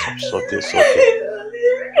 It's okay, it's okay.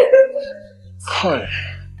 Hi.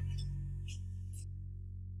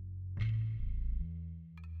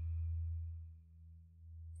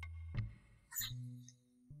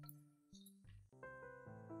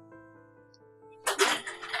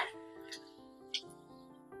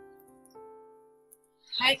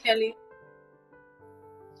 Hi, Kelly.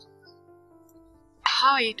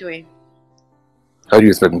 How are you doing? How do you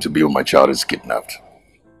expect me to be when my child is kidnapped?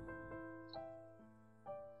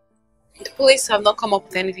 The police have not come up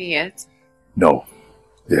with anything yet. No,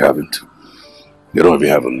 they haven't. They don't even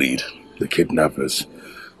have a lead. The kidnappers,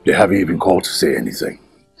 they haven't even called to say anything.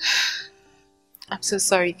 I'm so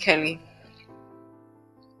sorry, Kelly.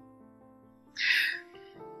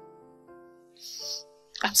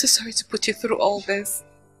 I'm so sorry to put you through all this.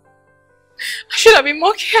 I should have been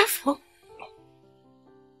more careful.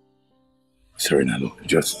 Serena, look,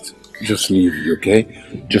 just leave,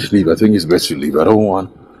 okay? Just leave. I think it's best you leave. I don't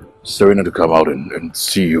want Serena to come out and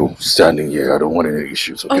see you standing here. I don't want any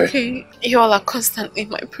issues, okay? Okay, you all are constantly in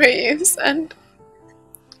my prayers, and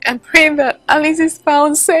I'm praying that Alice is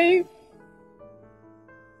found safe.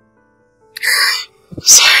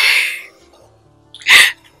 Sorry.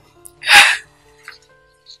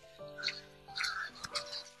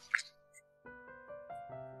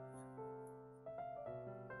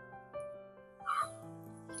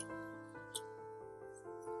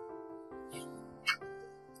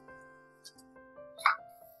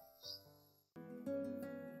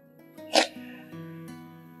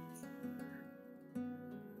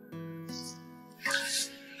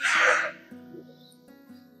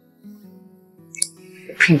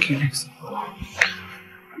 Pinkiness.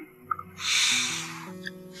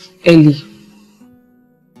 Ellie,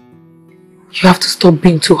 you have to stop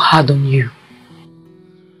being too hard on you.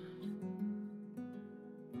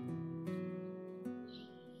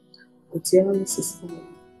 But Alice is fine.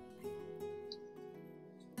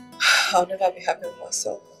 I'll never be happy with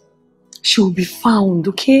myself. She will be found,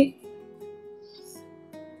 okay?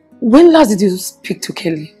 When last did you speak to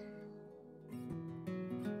Kelly?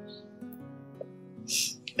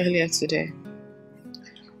 Earlier today.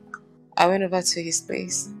 I went over to his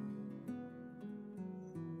place.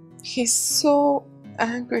 He's so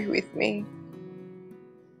angry with me.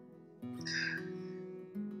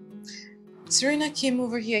 Serena came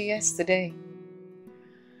over here yesterday.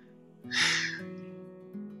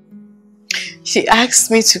 She asked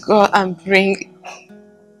me to go and bring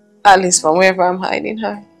Alice from wherever I'm hiding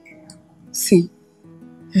her. See,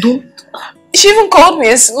 don't... She even called me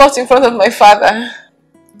a slut in front of my father.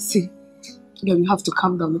 See, girl, you have to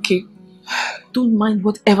calm down, okay? Don't mind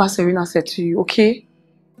whatever Serena said to you, okay?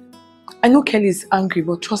 I know Kelly is angry,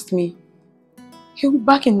 but trust me, he'll be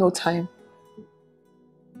back in no time.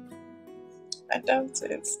 I doubt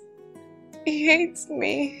it. He hates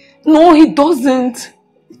me. No, he doesn't.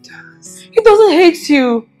 He does. He doesn't hate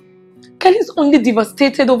you. Kelly's only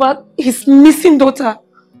devastated over his missing daughter.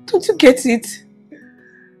 Don't you get it?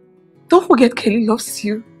 Don't forget Kelly loves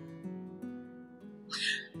you.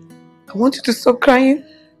 I want you to stop crying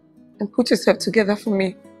and put yourself together for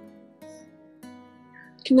me.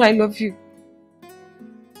 You know I love you.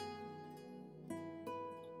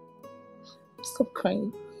 Stop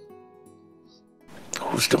crying.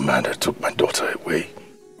 Who's the man that took my daughter away?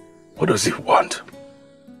 What does he want?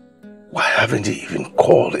 Why haven't he even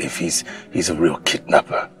called if he's a real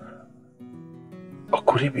kidnapper? Or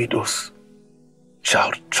could it be those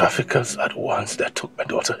child traffickers are the ones that took my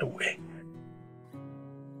daughter away?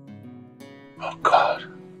 Oh God.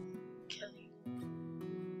 Kelly.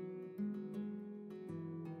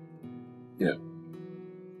 Yeah.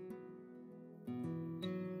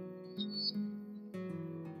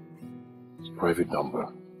 Private number.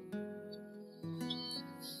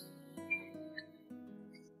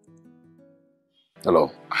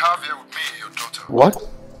 Hello. I have here with me your daughter. What?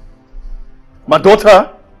 My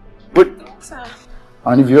daughter? Wait. Sir.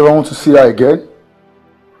 And if you ever want to see her again,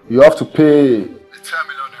 you have to pay the 10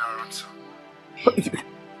 million naira ransom.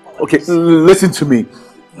 Okay, listen to me.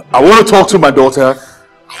 I want to talk to my daughter. I want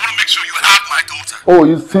to make sure you have my daughter. Oh,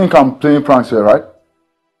 you think I'm playing pranks here, right?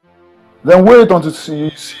 Then wait until you see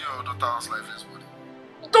your daughter's lifeless body.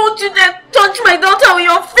 Don't you dare touch my daughter with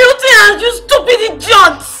your filthy hands, you stupid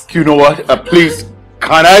idiots! You know what? Please,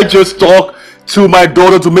 can I just talk to my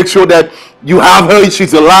daughter to make sure that you have her,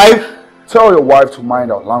 she's alive? Tell your wife to mind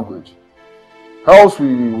our language. Else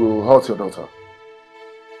we will hurt your daughter.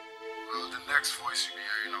 Well, the next voice you'll be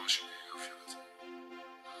hearing now should be your fiance.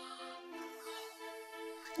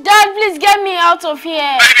 Dad, please get me out of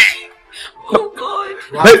here. Baby! Oh God.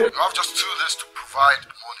 You have just 2 days to provide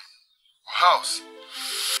the money. Or else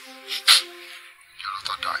your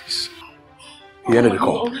daughter dies. He ended the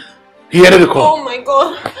call. He ended the call. Oh my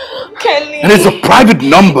God. Kelly. And it's a private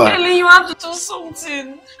number. Kelly, you have to do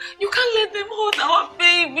something. You can't let them hold our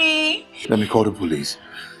baby. Let me call the police.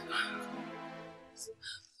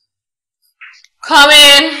 Come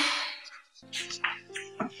in.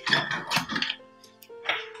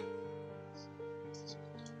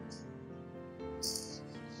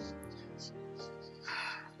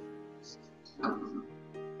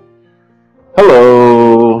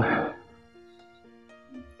 Hello.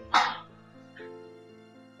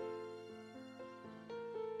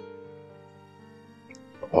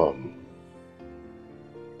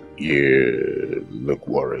 You look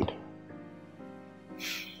worried.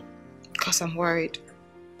 Because I'm worried.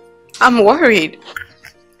 I'm worried.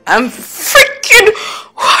 I'm freaking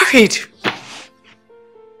worried.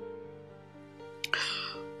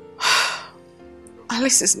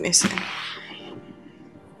 Alice is missing.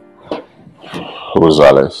 Who's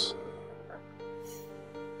Alice?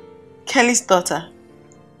 Kelly's daughter.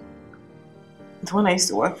 The one I used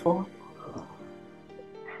to work for.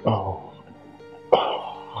 Oh.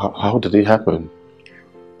 How did it happen?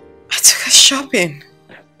 I took her shopping.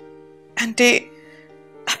 And they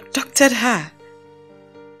abducted her.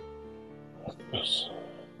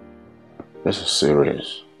 This is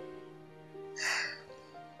serious.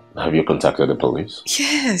 Have you contacted the police?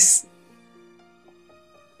 Yes.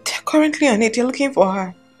 They're currently on it. They're looking for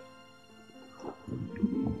her.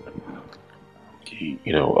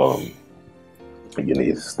 You know, you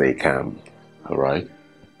need to stay calm, alright?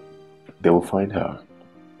 They will find her.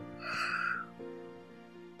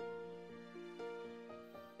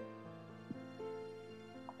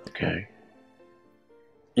 Okay.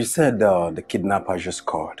 You said the kidnapper just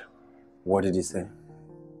called. What did he say?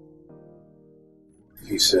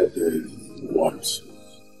 He said they want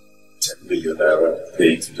 10 million naira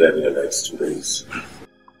paid to them in the next 2 days.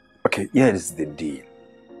 Okay, here is the deal.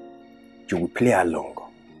 You will play along.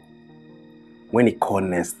 When he calls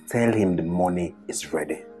next, tell him the money is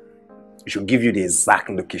ready. He should give you the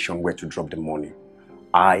exact location where to drop the money.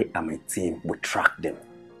 I and my team will track them.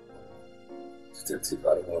 Detective,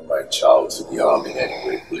 I don't want my child to be harmed in any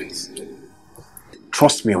way, please.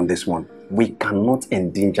 Trust me on this one. We cannot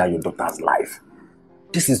endanger your daughter's life.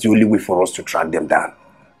 This is the only way for us to track them down.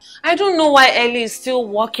 I don't know why Ellie is still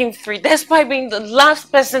walking free, despite being the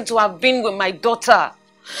last person to have been with my daughter.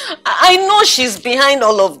 I know she's behind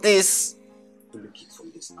all of this. Look it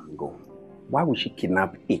from this angle. Why would she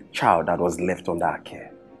kidnap a child that was left under her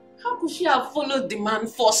care? How could she have followed the man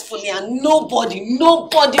forcefully and nobody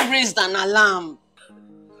raised an alarm?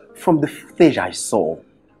 From the footage I saw,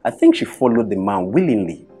 I think she followed the man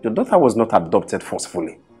willingly. Your daughter was not abducted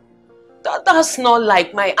forcefully. That's not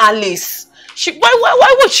like my Alice.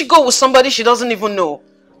 Why would she go with somebody she doesn't even know?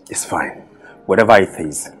 It's fine. Whatever it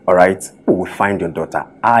is, alright? We will find your daughter.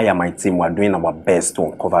 I and my team are doing our best to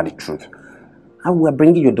uncover the truth. And we are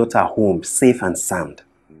bringing your daughter home safe and sound.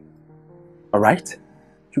 Alright?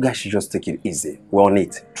 You guys should just take it easy. We're on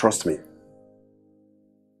it. Trust me.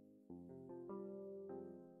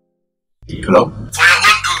 Hello? For your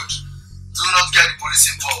own good, do not get the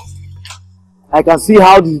police involved. I can see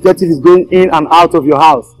how the detective is going in and out of your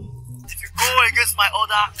house. If you go against my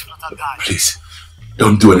order, you will not die. Please,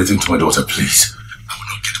 don't do anything to my daughter, please. I will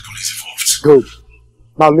not get the police involved. Good.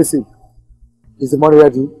 Now listen. Is the money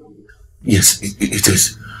ready? Yes, it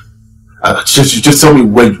is. Just tell me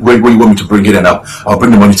where you want me to bring it, and I'll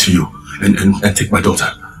bring the money to you and take my daughter.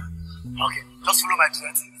 Okay, just follow my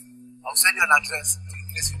directive. I'll send you an address to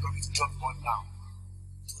the place you're going to drop the money now.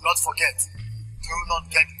 Do not forget, do not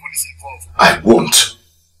get the police involved. I won't.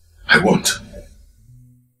 I won't.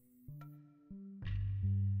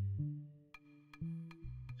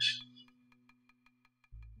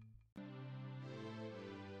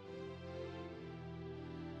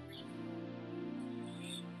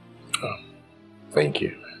 Thank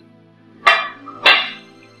you.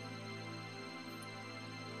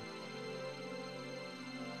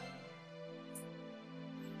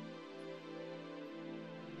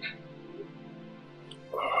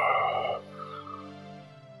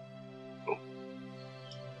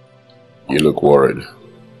 You look worried.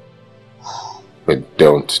 But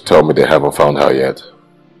don't tell me they haven't found her yet.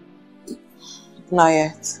 Not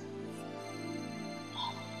yet.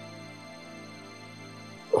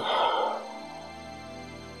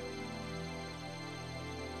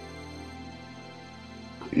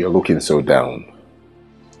 You're looking so down.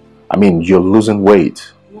 I mean, you're losing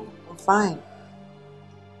weight. I'm fine.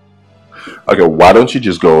 Okay, why don't you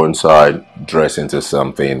just go inside, dress into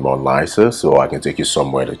something more nicer so I can take you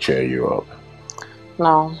somewhere to cheer you up?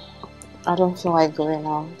 No, I don't feel like going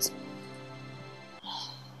out.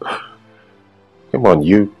 Come on,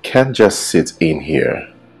 you can't just sit in here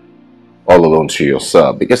all alone to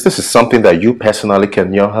yourself because this is something that you personally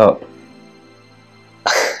can help.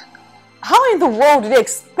 How in the world do they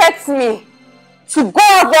expect me to go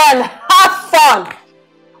out there and have fun?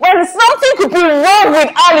 When something could be wrong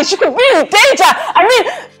with Alice, she could be in danger. I mean,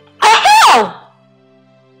 how?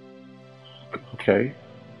 Okay.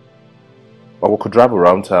 Or we could drive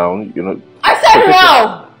around town, you know. I said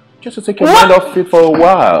no! Just to take your mind off it for a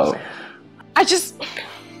while. I just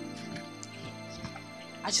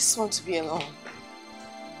want to be alone.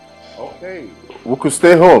 Okay. We could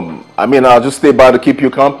stay home. I mean, I'll just stay by to keep you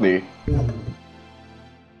company.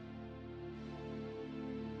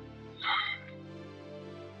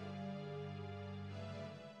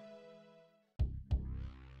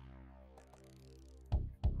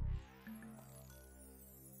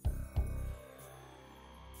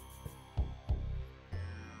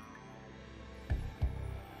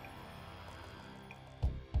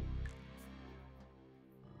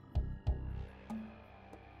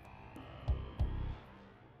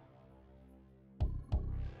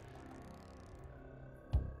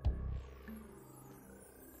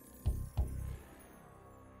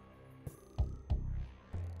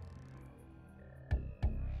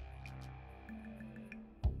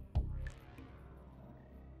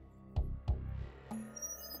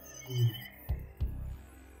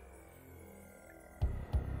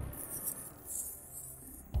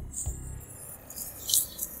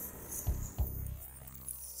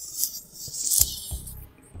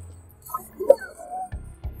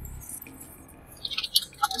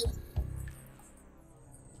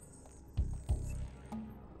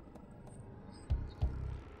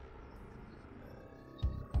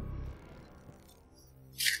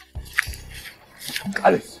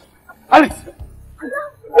 Alice! Alice!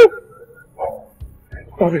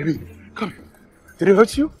 Oh, baby, come here. Did it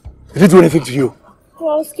hurt you? Did it do anything to you?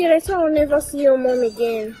 Well, I was scared. I thought I'll never see your mom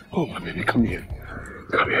again. Oh, my baby, come here.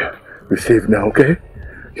 Come here. You're safe now, okay?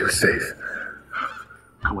 You're safe.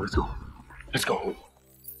 Come on, let's go. Let's go home.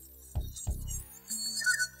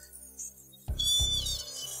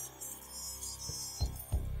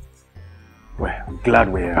 Well, I'm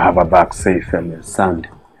glad we have her back safe and sound.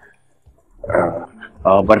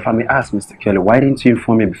 But if I may ask, Mr. Kelly, why didn't you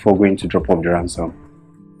inform me before going to drop off the ransom?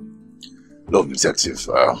 Look, detective,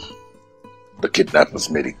 the kidnappers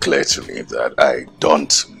made it clear to me that I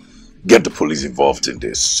don't get the police involved in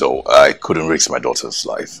this, so I couldn't risk my daughter's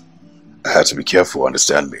life. I had to be careful,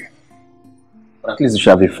 understand me. At least you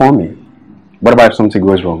should have informed me. What about if something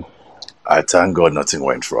goes wrong? I thank God nothing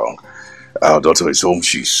went wrong. Our daughter is home,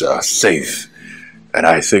 she's safe. And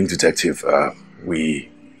I think, detective, we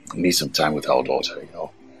need some time with our daughter, you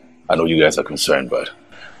know. I know you guys are concerned, but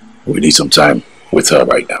we need some time with her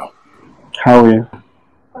right now. How are you?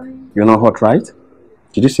 You're not hot, right?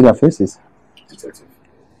 Did you see their faces? Detective,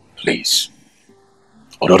 please.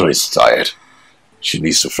 Our daughter is tired. She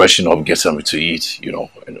needs to freshen up, get something to eat, you know,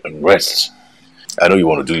 and rest. I know you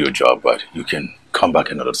want to do your job, but you can come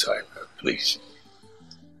back another time, please.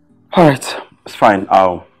 Alright, it's fine.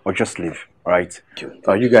 I'll just leave. Alright?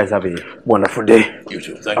 You guys have a wonderful day. You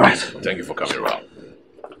too. Thank you. Thank you for coming around.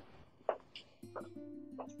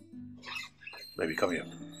 Baby, come here.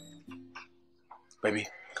 Baby,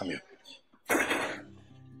 come here.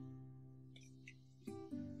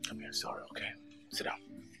 Come here, sorry, okay? Sit down.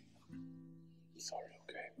 Sorry,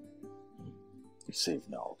 okay? You're safe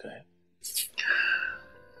now, okay?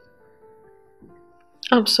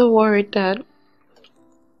 I'm so worried, Dad.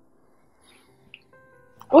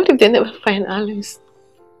 What if they never find Alice?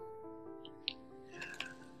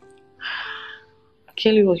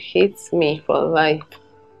 Kelly will hate me for life.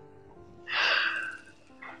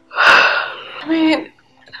 I mean,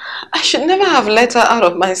 I should never have let her out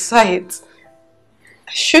of my sight.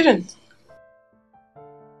 I shouldn't.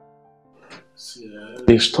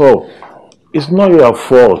 Stop. It's not your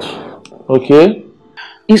fault, okay?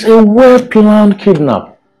 It's a well-planned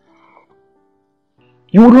kidnap.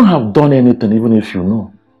 You wouldn't have done anything even if you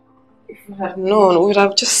know. If we had known, we would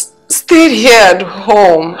have just stayed here at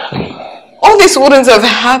home. All this wouldn't have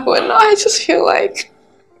happened. I just feel like...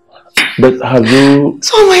 But have you...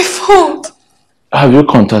 It's all my fault. Have you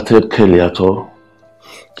contacted Kelly at all?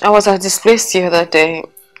 I was at this place the other day.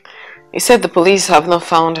 He said the police have not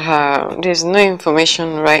found her. There's no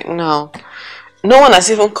information right now. No one has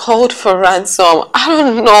even called for ransom. I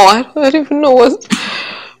don't know. I don't even know what...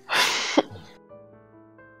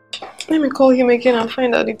 Let me call him again and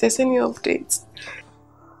find out if there's any updates.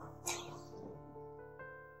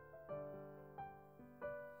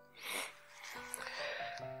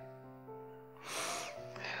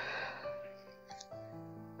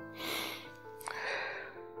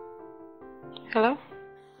 Hello?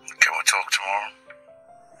 Can we talk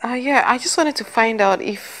tomorrow? Yeah, I just wanted to find out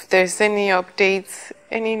if there's any updates,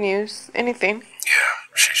 any news, anything.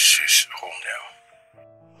 Yeah, she's home now.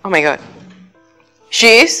 Oh my god.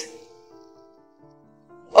 She is?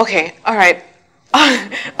 Okay, alright.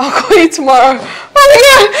 I'll call you tomorrow. Oh my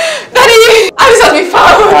god! Daddy! Alice has been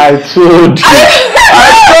found! I told you!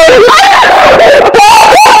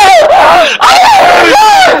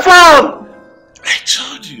 I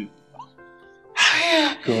told you!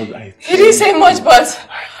 God, I He didn't say much, but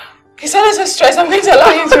he sounded so stressed. I'm going to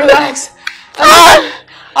allow him to relax.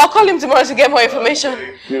 I'll call him tomorrow to get more information.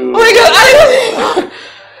 Oh my god,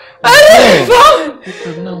 Alice has been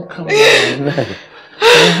found! Now come on.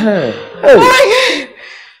 Oh my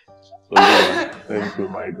god! Thank you,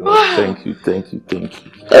 my God. Thank you, thank you, thank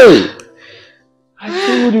you. Hey! I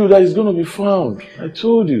told you that it's going to be found. I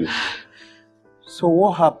told you. So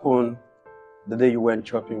what happened the day you went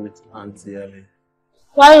shopping with Auntie Ellie?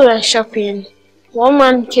 While we were shopping, one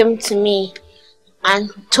man came to me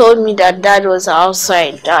and told me that Dad was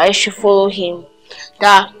outside, that I should follow him,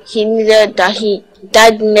 that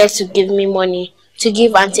Dad needed to give me money to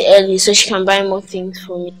give Auntie Ellie so she can buy more things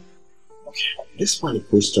for me. This man a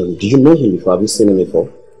question. Did you know him before? Have you seen him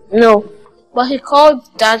before? No, but he called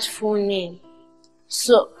Dad's full name.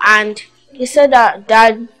 So, and he said that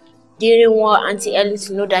Dad didn't want Auntie Ellie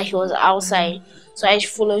to know that he was outside, so I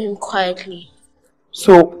should follow him quietly.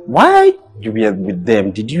 So why you were with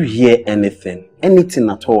them? Did you hear anything? Anything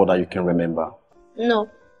at all that you can remember? No.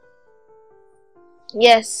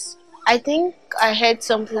 Yes, I think I heard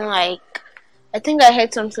something like,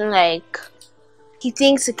 he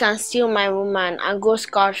thinks he can steal my woman and go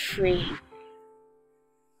scot-free.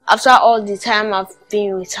 After all the time I've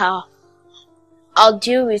been with her, I'll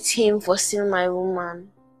deal with him for stealing my woman.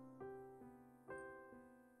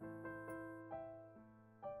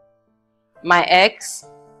 My ex?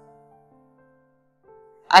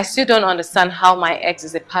 I still don't understand how my ex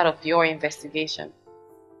is a part of your investigation.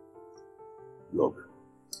 Look,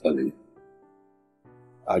 Ellie,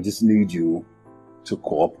 I just need you to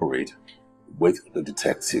cooperate with the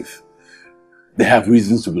detective. They have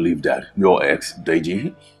reasons to believe that your ex,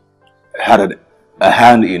 Deji, had a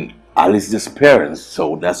hand in Alice's disappearance,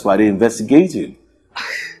 so that's why they're investigating.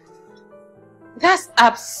 That's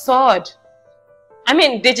absurd. I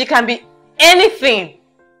mean, Deji can be anything,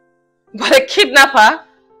 but a kidnapper?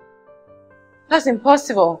 That's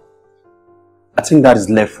impossible. I think that is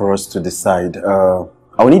left for us to decide. I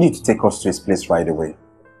will need you to take us to his place right away.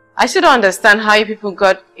 I still don't understand how you people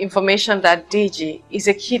got information that Deji is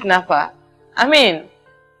a kidnapper. I mean,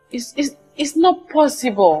 it's not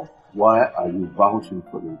possible. Why are you vouching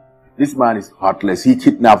for him? This man is heartless. He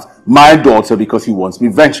kidnaps my daughter because he wants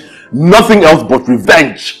revenge. Nothing else but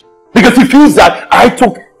revenge. Because he feels that I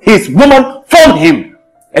took his woman from him.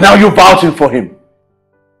 And now you're vouching for him.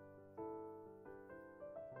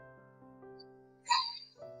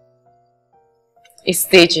 It's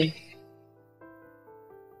Deji.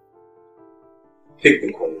 Take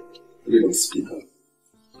the call. Put it on speaker.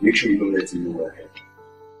 Make sure you don't let him know we're here.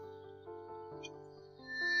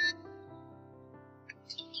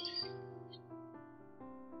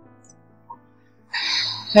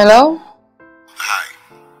 Hello? Hi.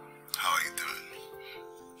 How are you doing?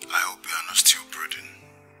 I hope you are not still brooding.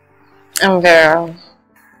 I'm very well.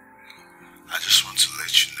 I just want to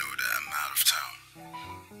let you know that I'm out of town.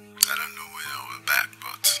 I don't know when I'll be back,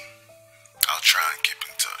 but I'll try and keep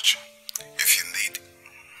in touch. If you need.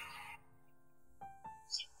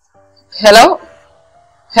 Hello?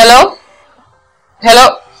 Hello?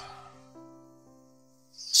 Hello?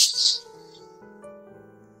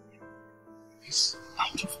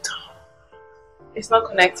 Out of town. It's not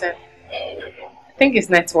connected. I think it's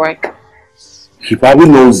network. He probably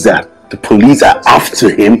knows that the police are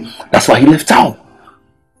after him. That's why he left town.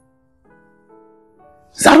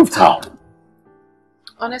 He's out of town.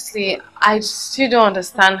 Honestly, I still don't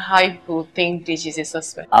understand how people think Deji is a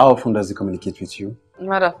suspect. How often does he communicate with you?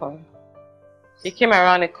 Not often. He came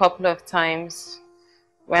around a couple of times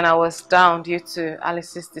when I was down due to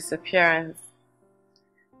Alice's disappearance.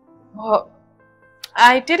 But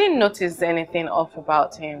I didn't notice anything off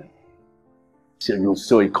about him. So you're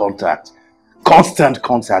still in contact, constant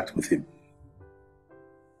contact with him.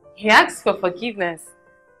 He asked for forgiveness.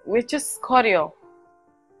 We're just cordial.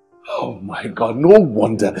 Oh my God, no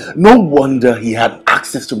wonder he had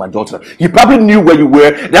access to my daughter. He probably knew where you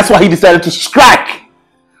were. That's why he decided to strike.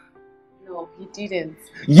 No, he didn't.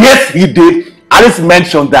 Yes, he did. Alice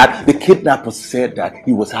mentioned that the kidnapper said that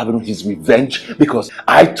he was having his revenge because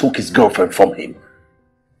I took his girlfriend from him.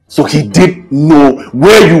 So he did know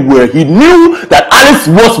where you were. He knew that Alice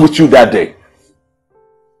was with you that day.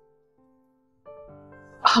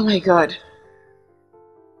 Oh my God.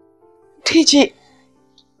 TJ,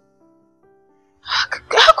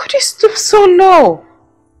 how could you stoop so low?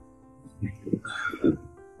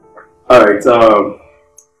 Alright,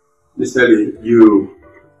 Mr. Lee, you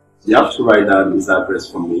have to write down his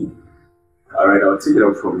address for me. Alright, I'll take it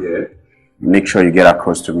up from here. Make sure you get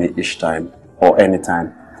across to me each time or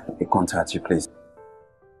anytime he contacts you, please.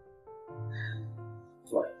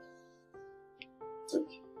 Fine.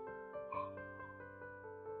 Thank you.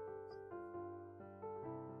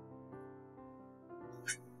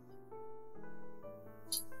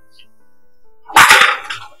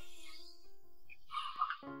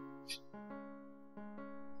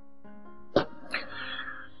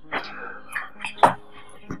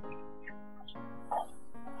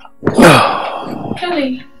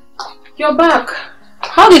 Kelly, you're back.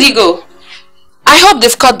 How did he go? I hope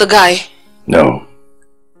they've caught the guy. No,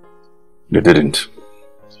 they didn't.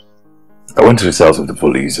 I went to the house of the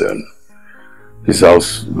police and his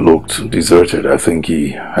house looked deserted. I think he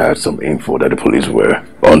had some info that the police were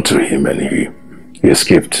onto him and he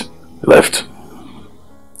escaped, left.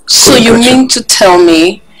 So you mean to tell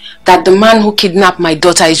me that the man who kidnapped my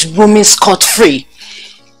daughter is roaming scot-free?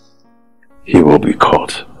 He will be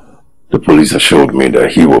caught. The police assured me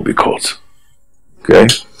that he will be caught. Okay?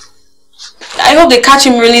 I hope they catch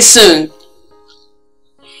him really soon.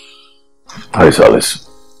 How is Alice?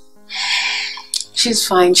 She's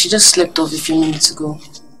fine. She just slept off a few minutes ago.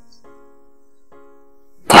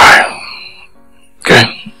 Fine.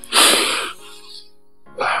 Okay.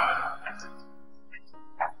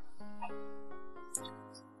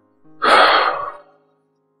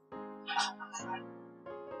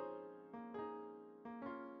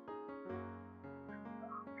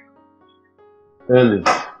 Ellie.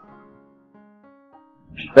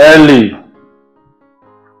 Ellie.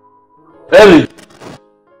 Ellie.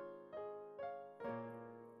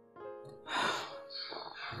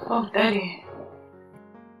 Oh, Daddy.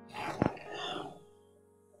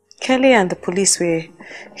 Kelly and the police were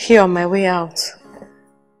here on my way out.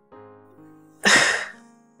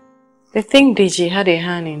 They think Deji had a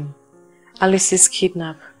hand in Alice's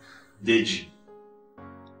kidnap. Deji?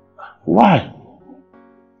 Why?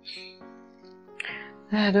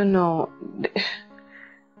 I don't know.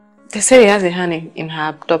 They say he has a hand in her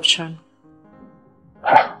adoption.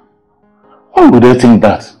 Why would they think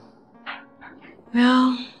that?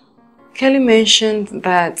 Well, Kelly mentioned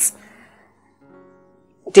that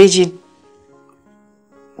Deji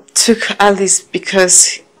took Alice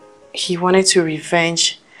because he wanted to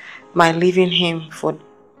revenge my leaving him for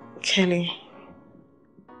Kelly.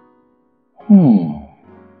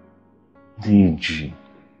 Deji.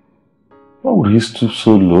 Why would he stoop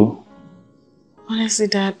so low? Honestly,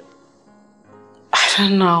 Dad, I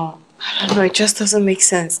don't know. It just doesn't make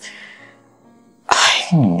sense.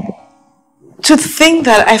 To think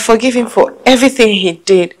that I forgive him for everything he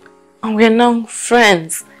did and we're now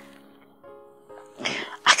friends.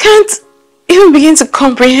 I can't even begin to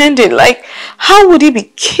comprehend it. Like, how would he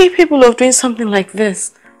be capable of doing something like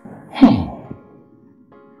this?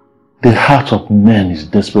 The heart of man is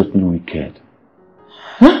desperately wicked.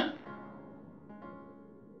 Huh?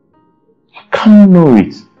 You can't know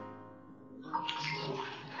it.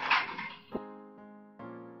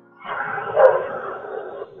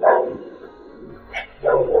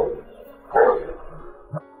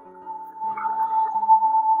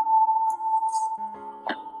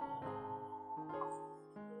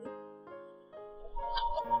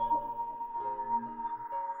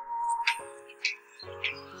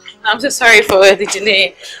 I'm so sorry for the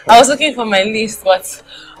delay. I was looking for my list, but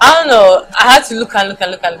I don't know. I had to look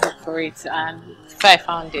for it, and I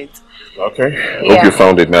found it. Okay. Yeah. Hope you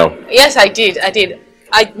found it now. Yes, I did.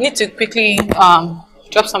 I need to quickly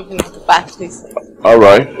drop something in the back, please. All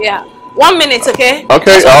right. Yeah. 1 minute, okay?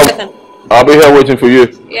 Okay. Just 1 second. I'll be here waiting for you.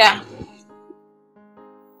 Yeah.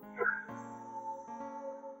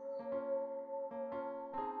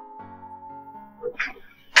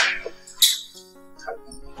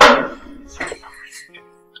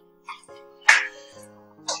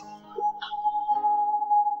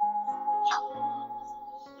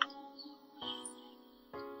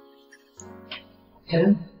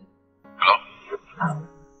 Hello? Hello?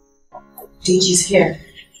 Deji's here,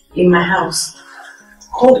 in my house.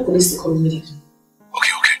 Call the police to come immediately.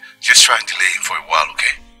 Okay. Just try and delay him for a while,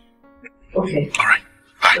 okay? Okay. Alright,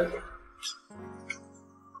 bye.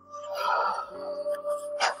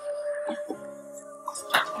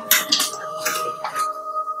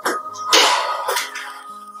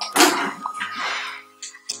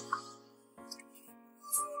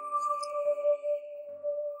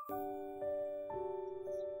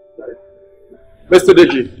 Mr.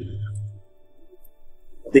 Deji,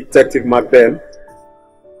 Detective McBain,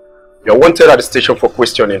 you're wanted at the station for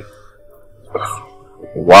questioning.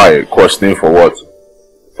 Why? Questioning for what?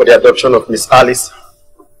 For the adoption of Miss Alice.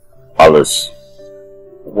 Alice?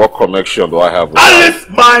 What connection do I have with Alice,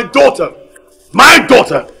 my daughter! My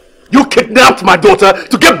daughter! You kidnapped my daughter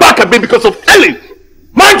to get back at me because of Ellie!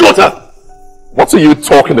 My daughter! What are you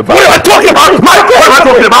talking about? What am I talking about? My daughter! What am I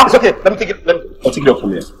talking about? It's okay, let me take it. I'll take it up from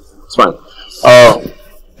here. It's fine.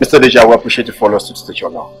 Mr. Deji, I will appreciate you follow us to the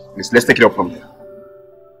station now. Please, let's take it up from here.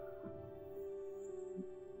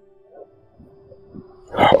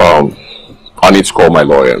 I need to call my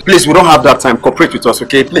lawyer. Please, we don't have that time. Cooperate with us,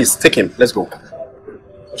 okay? Please, take him. Let's go.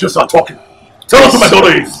 Just start talking. Tell us who my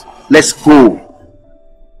daughter is. Let's go.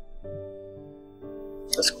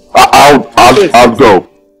 Let's go. I'll go.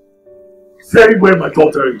 Say where my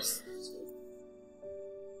daughter is.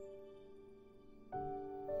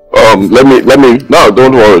 Let me, no,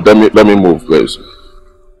 don't worry, let me move, please.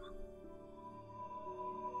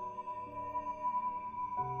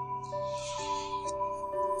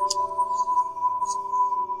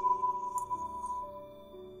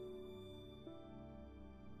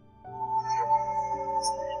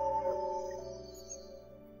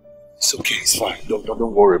 It's okay, it's fine. Don't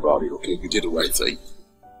worry about it, okay? You did the right thing.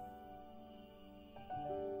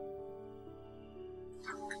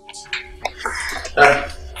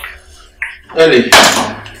 Ellie,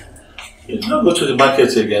 you did not go to the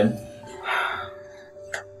market again.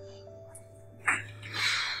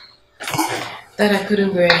 That I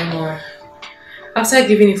couldn't go anymore. After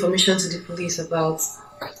giving information to the police about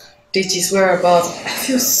Deji's whereabouts, I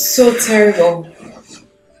feel so terrible.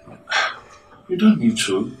 You don't need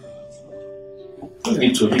to. You don't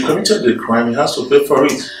need to. He committed the crime, he has to pay for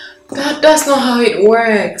it. That's not how it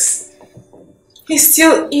works. He's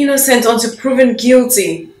still innocent until proven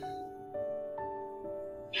guilty.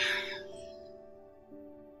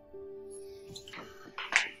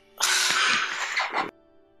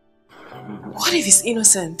 What if he's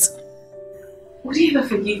innocent? Would he ever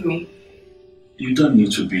forgive me? You don't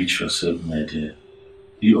need to beat yourself, my dear.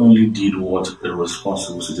 You only did what a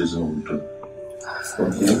responsible citizen would do.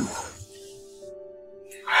 Okay?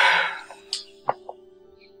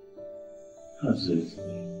 That's it.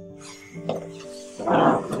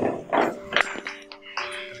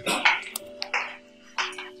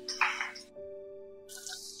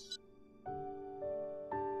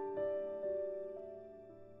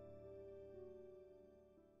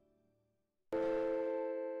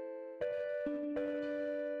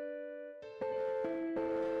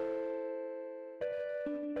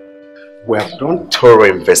 We have done thorough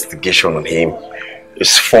investigation on him.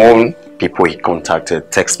 His phone, people he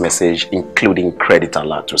contacted, text message, including credit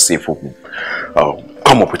alert to see if we could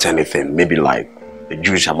come up with anything, maybe like a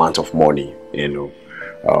huge amount of money,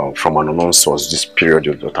 from an unknown source this period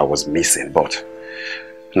your daughter was missing. But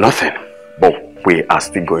Nothing. But we are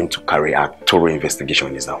still going to carry out a thorough investigation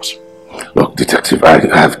in his house. Look, Detective, I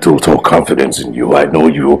have total confidence in you. I know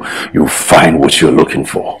you find what you're looking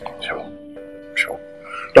for. Sure.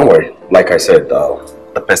 Don't worry. Like I said,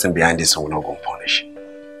 the person behind this will not go unpunished.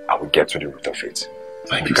 I will get to the root of it.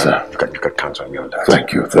 Thank you, sir. You can count on me on that.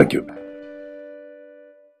 Thank you.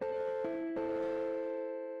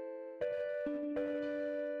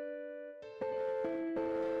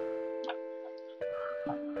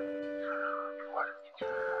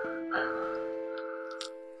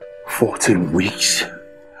 14 weeks?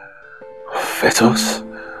 Fetus?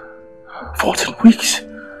 14 weeks?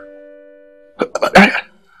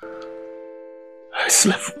 I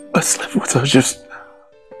slept with her just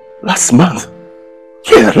last month.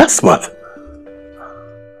 Yeah, last month.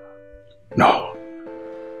 No.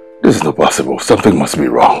 This is not possible. Something must be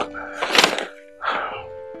wrong.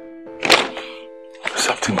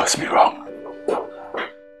 Something must be wrong.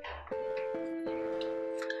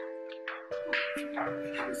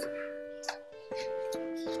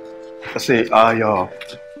 I say,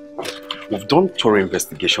 we've done thorough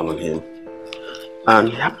investigation on him, and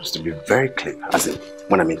he happens to be very clean. As in,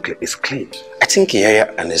 when I mean clean, he's clean. I think he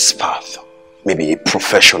and his path, maybe a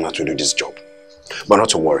professional to do this job. But not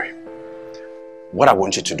to worry. What I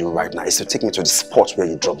want you to do right now is to take me to the spot where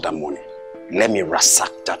you dropped that money. Let me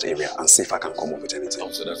ransack that area and see if I can come up with anything.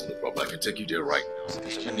 Oh, so that's no problem. I can take you there right now.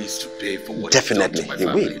 He needs to pay for what Definitely,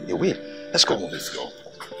 he will. Let's go. Let's go.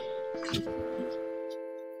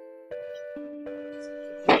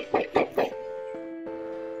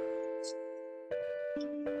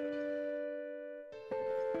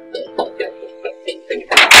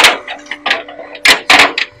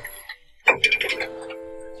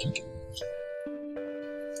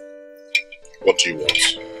 What do you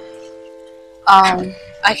want?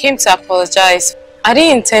 I came to apologize. I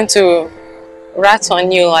didn't intend to rat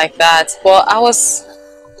on you like that, but I was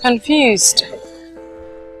confused.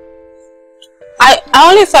 I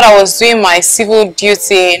only thought I was doing my civil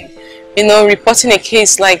duty in, reporting a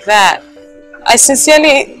case like that. I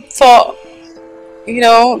sincerely thought,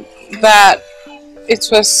 that it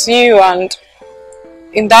was you, and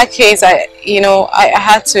in that case, I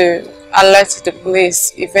had to alert the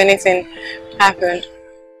police if anything happened.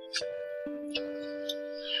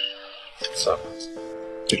 Sir,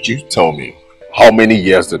 did you tell me how many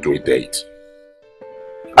years did we date?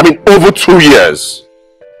 I mean, over 2 years.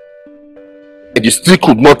 And you still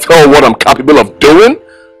could not tell what I'm capable of doing?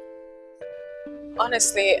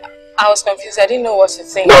 Honestly, I was confused. I didn't know what to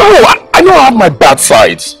think. No, I know I have my bad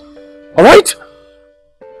sides. Alright?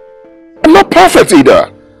 I'm not perfect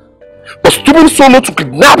either. But stooping so low to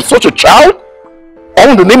kidnap such a child? All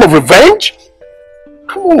in the name of revenge?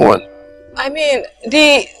 Come on. I mean,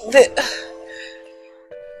 they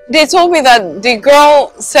told me that the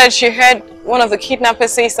girl said she heard one of the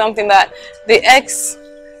kidnappers say something that the ex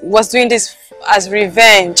was doing this as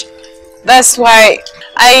revenge. That's why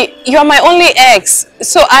you're my only ex,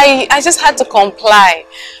 so I just had to comply.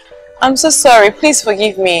 I'm so sorry. Please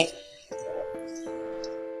forgive me.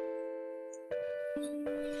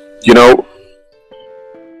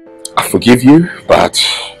 I forgive you, but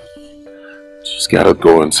just gotta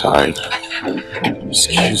go inside.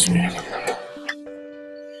 Excuse me.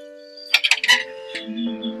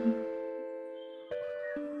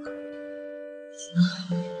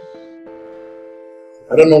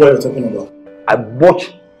 I don't know what you're talking about. I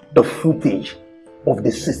watched the footage of the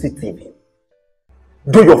CCTV.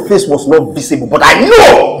 Though your face was not visible, but I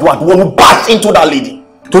know you are the one who bashed into that lady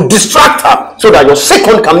to distract her so that your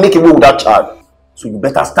second can make away with that child. So you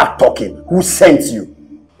better start talking. Who sent you?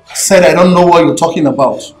 I said I don't know what you're talking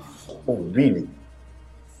about. Oh, really?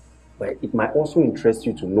 Well, it might also interest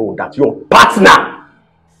you to know that your partner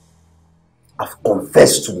has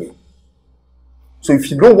confessed to me. So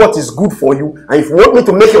if you know what is good for you, and if you want me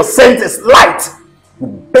to make your sentence light, you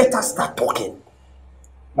better start talking.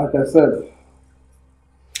 Like I said,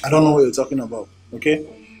 I don't know what you're talking about, okay?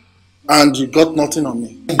 And you got nothing on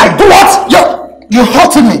me. I do what? You're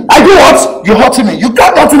hurting me. I do what? You're hurting me. You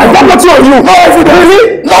got nothing on me. I got nothing on you. No evidence.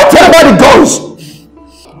 Really? No, tell about the guns.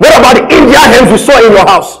 What about the Indian hens we saw in your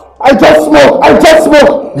house? I just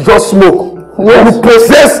smoke. You just smoke. Yes. You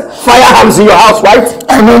possess firearms in your house, right?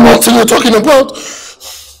 I know nothing you're talking about.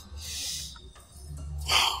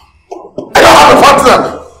 I don't have a partner.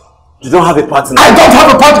 You don't have a partner? I don't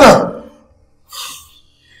have a partner.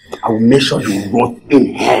 I will make sure you rot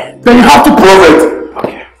in hell. Then you have to prove it.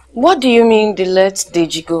 Okay. What do you mean they let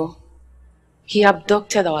Deji go? He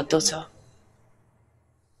abducted our daughter.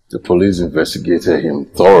 The police investigated him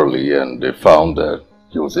thoroughly and they found that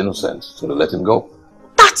he was innocent, so they let him go.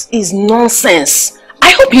 That is nonsense. I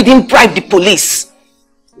I hope you didn't bribe the police.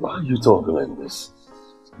 Why are you talking like this?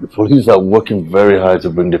 The police are working very hard to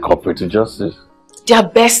bring the culprit to justice. Their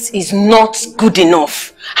best is not good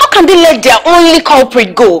enough. How can they let their only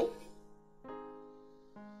culprit go?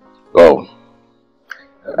 Oh,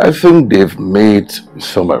 I think they've made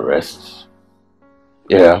some arrests.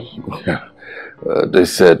 Yeah. They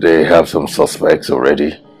said they have some suspects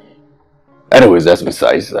already. Anyways, that's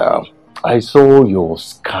besides. I saw your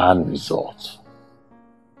scan results.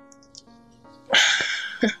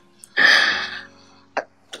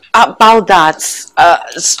 About that,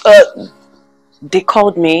 they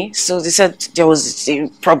called me, so they said there was a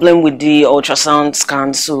problem with the ultrasound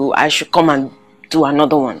scan, so I should come and do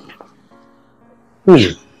another one. Oh,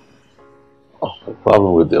 the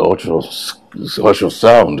problem with the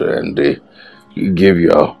ultrasound, and they gave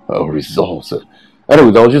you a result.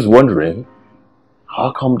 Anyway, I was just wondering,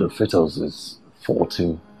 how come the fetus is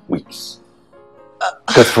 14 weeks?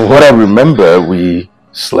 Because from what I remember, we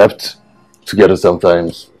slept together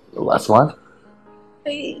sometimes last month.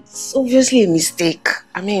 It's obviously a mistake.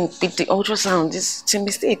 I mean, with the ultrasound, it's a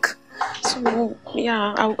mistake. So,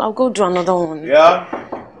 yeah, I'll go do another one. Yeah?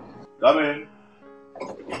 Come in.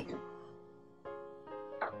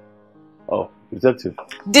 Oh, detective.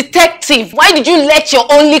 Detective, why did you let your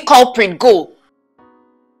only culprit go?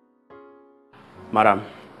 Madam,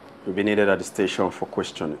 you'll be needed at the station for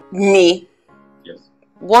questioning. Me? Yes.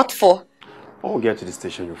 What for? When we get to the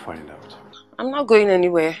station, you'll find out. I'm not going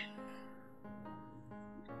anywhere.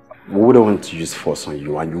 We wouldn't want to use force on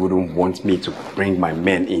you, and you wouldn't want me to bring my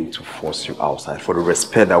men in to force you outside for the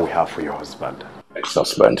respect that we have for your husband.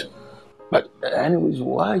 Ex-husband. But anyways,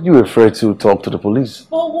 why are you afraid to talk to the police?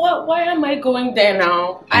 Well, why am I going there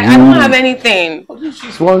now? I don't have anything. I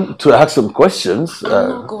just want to ask some questions. I'm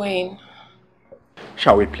not going.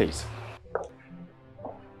 Shall we please?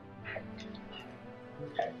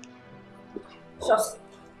 Just.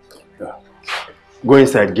 Yeah. Go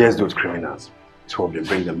inside, guess those criminals. So we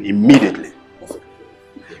bring them immediately.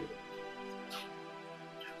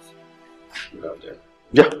 You have them?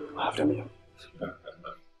 Yeah, I have them here.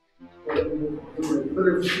 Hey!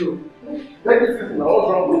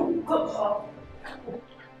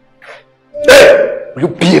 Will you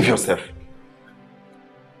behave yourself?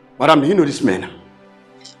 Madam, do you know this man?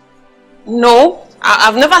 No,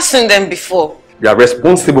 I've never seen them before. You are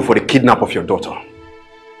responsible for the kidnap of your daughter.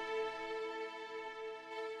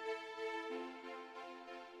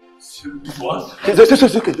 What?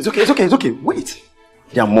 It's okay. Wait.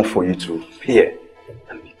 There are more for you to hear.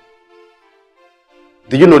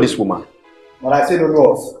 Do you know this woman? But I say don't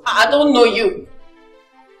know us. I don't know you.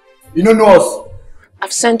 You don't know us.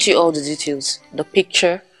 I've sent you all the details. The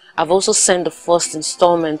picture. I've also sent the first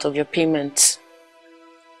installment of your payment.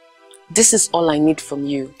 This is all I need from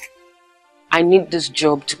you. I need this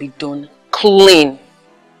job to be done clean.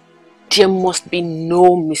 There must be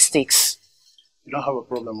no mistakes. You don't have a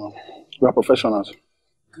problem, man. We are professionals.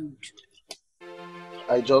 Good.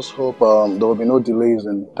 I just hope there will be no delays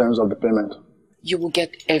in terms of the payment. You will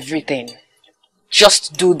get everything.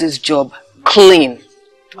 Just do this job clean.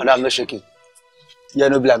 And I'm not shaking. You're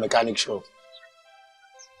not be a mechanic shop.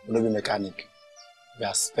 We don't be mechanic. We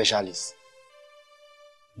are specialists.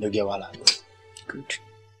 No get wala. Good.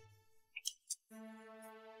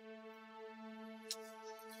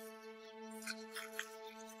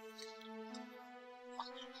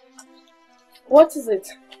 What is it?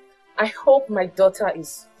 I hope my daughter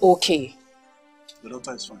is okay. The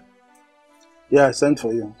daughter is fine. Yeah, I sent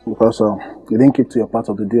for you because you didn't keep to your part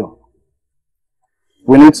of the deal.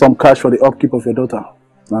 We need some cash for the upkeep of your daughter.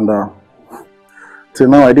 And till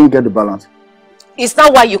now I didn't get the balance. Is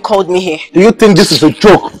that why you called me here? Do you think this is a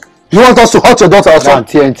joke? You want us to hurt your daughter or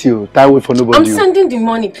something? TNT, time wait for nobody. I'm sending the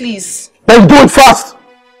money, please. Then do it fast!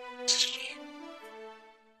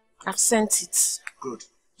 I've sent it. Good.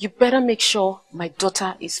 You better make sure my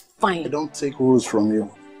daughter is fine. I don't take rules from you.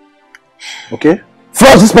 Okay?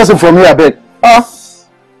 Flush this person from here, I beg.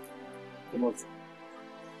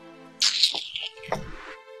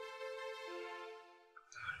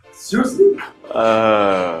 Seriously?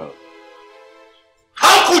 How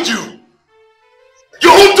could you?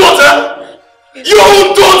 Your own daughter? Your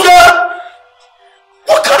own daughter?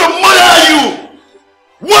 What kind of mother are you?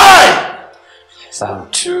 Why?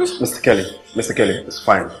 Mr. Kelly, it's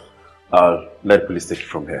fine. Let the police take it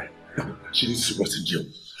from here. She needs to rot in jail.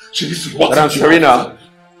 She needs to rot in Madam jail. Serena,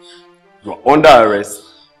 you are under arrest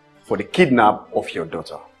for the kidnap of your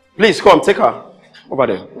daughter. Please come, take her over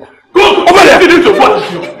there. Go over there! You need to what?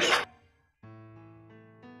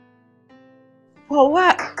 Well,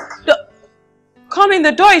 what? Come in,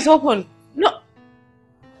 the door is open. No.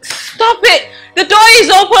 Stop it! The door is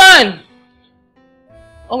open!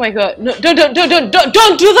 Oh my god. No, don't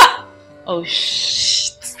do that! Oh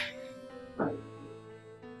shit.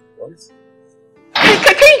 What?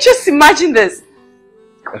 Can you just imagine this?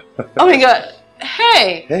 Oh my god.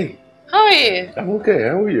 Hey. Hey. How are you? I'm okay.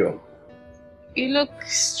 How are you? You look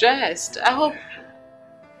stressed. I hope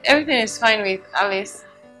everything is fine with Alice.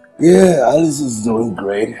 Yeah, Alice is doing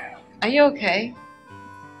great. Are you okay?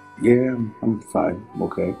 Yeah, I'm fine. I'm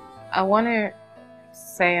okay. I want to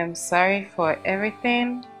say I'm sorry for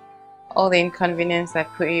everything, all the inconvenience I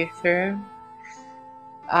put you through.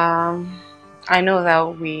 I know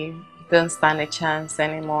that we don't stand a chance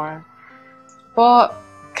anymore, but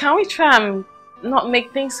can we try and not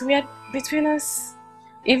make things weird between us?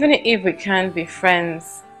 Even if we can't be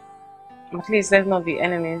friends, at least let's not be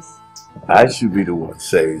enemies. I should be the one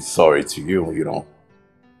saying sorry to you, you know,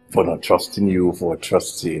 for not trusting you, for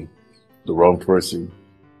trusting the wrong person.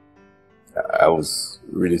 I was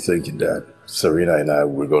really thinking that Serena and I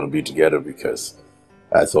were going to be together because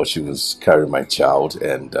I thought she was carrying my child,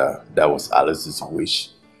 and that was Alice's wish.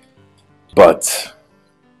 But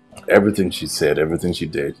everything she said, everything she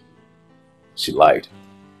did, she lied.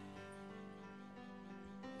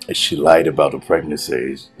 She lied about the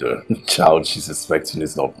pregnancy. The child she's expecting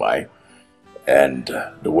is not mine. And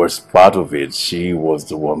the worst part of it, she was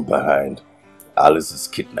the one behind Alice's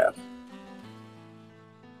kidnap.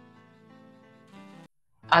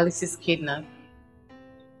 Alice's kidnap?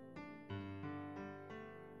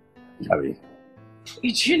 I mean,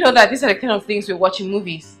 Did you know that these are the kind of things we watch in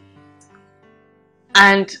movies?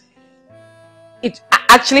 And it's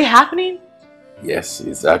actually happening? yes,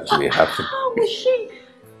 it's actually happening. How was she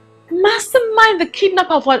mastermind the kidnap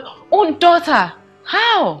of her own daughter?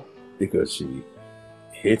 How? Because she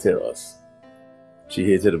hated us. She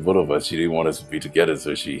hated the both of us. She didn't want us to be together,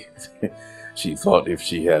 so she thought if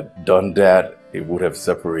she had done that, it would have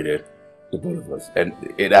separated the both of us. And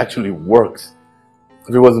it actually works.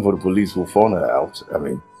 If it wasn't for the police who found her out, I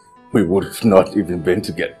mean, we would have not even been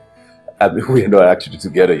together. I mean, we're not actually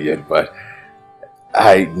together yet, but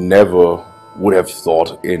I never would have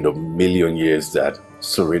thought in a million years that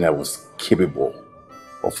Serena was capable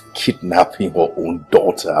of kidnapping her own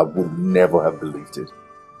daughter. I would never have believed it.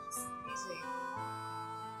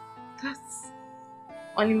 That's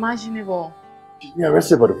unimaginable. Yeah,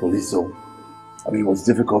 arrested by the police, so I mean, it was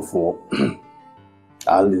difficult for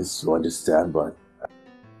Alice to understand, but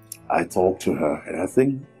I talked to her, and I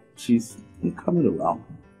think she's coming around.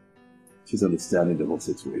 She's understanding the whole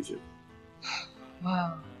situation.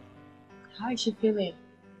 Wow. How is she feeling?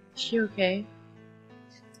 Is she okay?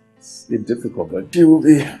 It's been difficult, but she'll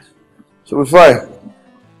be fine.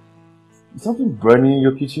 Is something burning in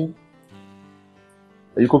your kitchen?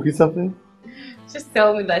 Are you cooking something? Just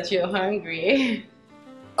tell me that you're hungry.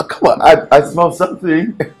 Oh, come on, I smell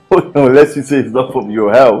something. Unless you say it's not from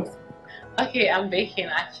your house. Okay, I'm baking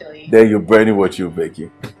actually. Then you're burning what you're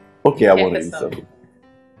baking. Okay, I want to eat something. something.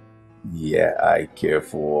 Yeah, I care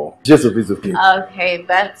for just a piece of cake. Okay,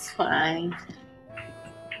 that's fine.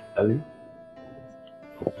 Ali?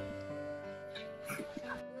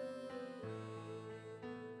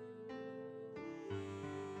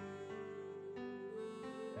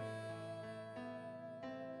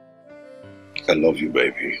 I love you,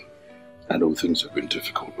 baby. I know things have been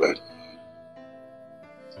difficult, but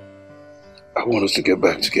I want us to get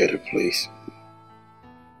back together, please.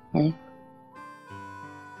 Hmm?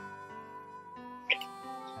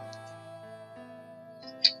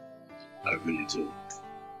 I really do.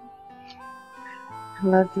 I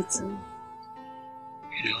love you too.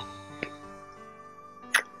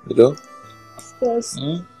 You know? Yes.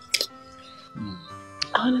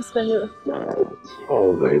 I want to spend it with you.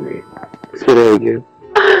 Oh, baby. Say that again.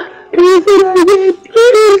 Can you say that again,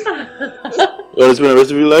 please? You want to spend the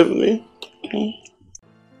rest of your life with me?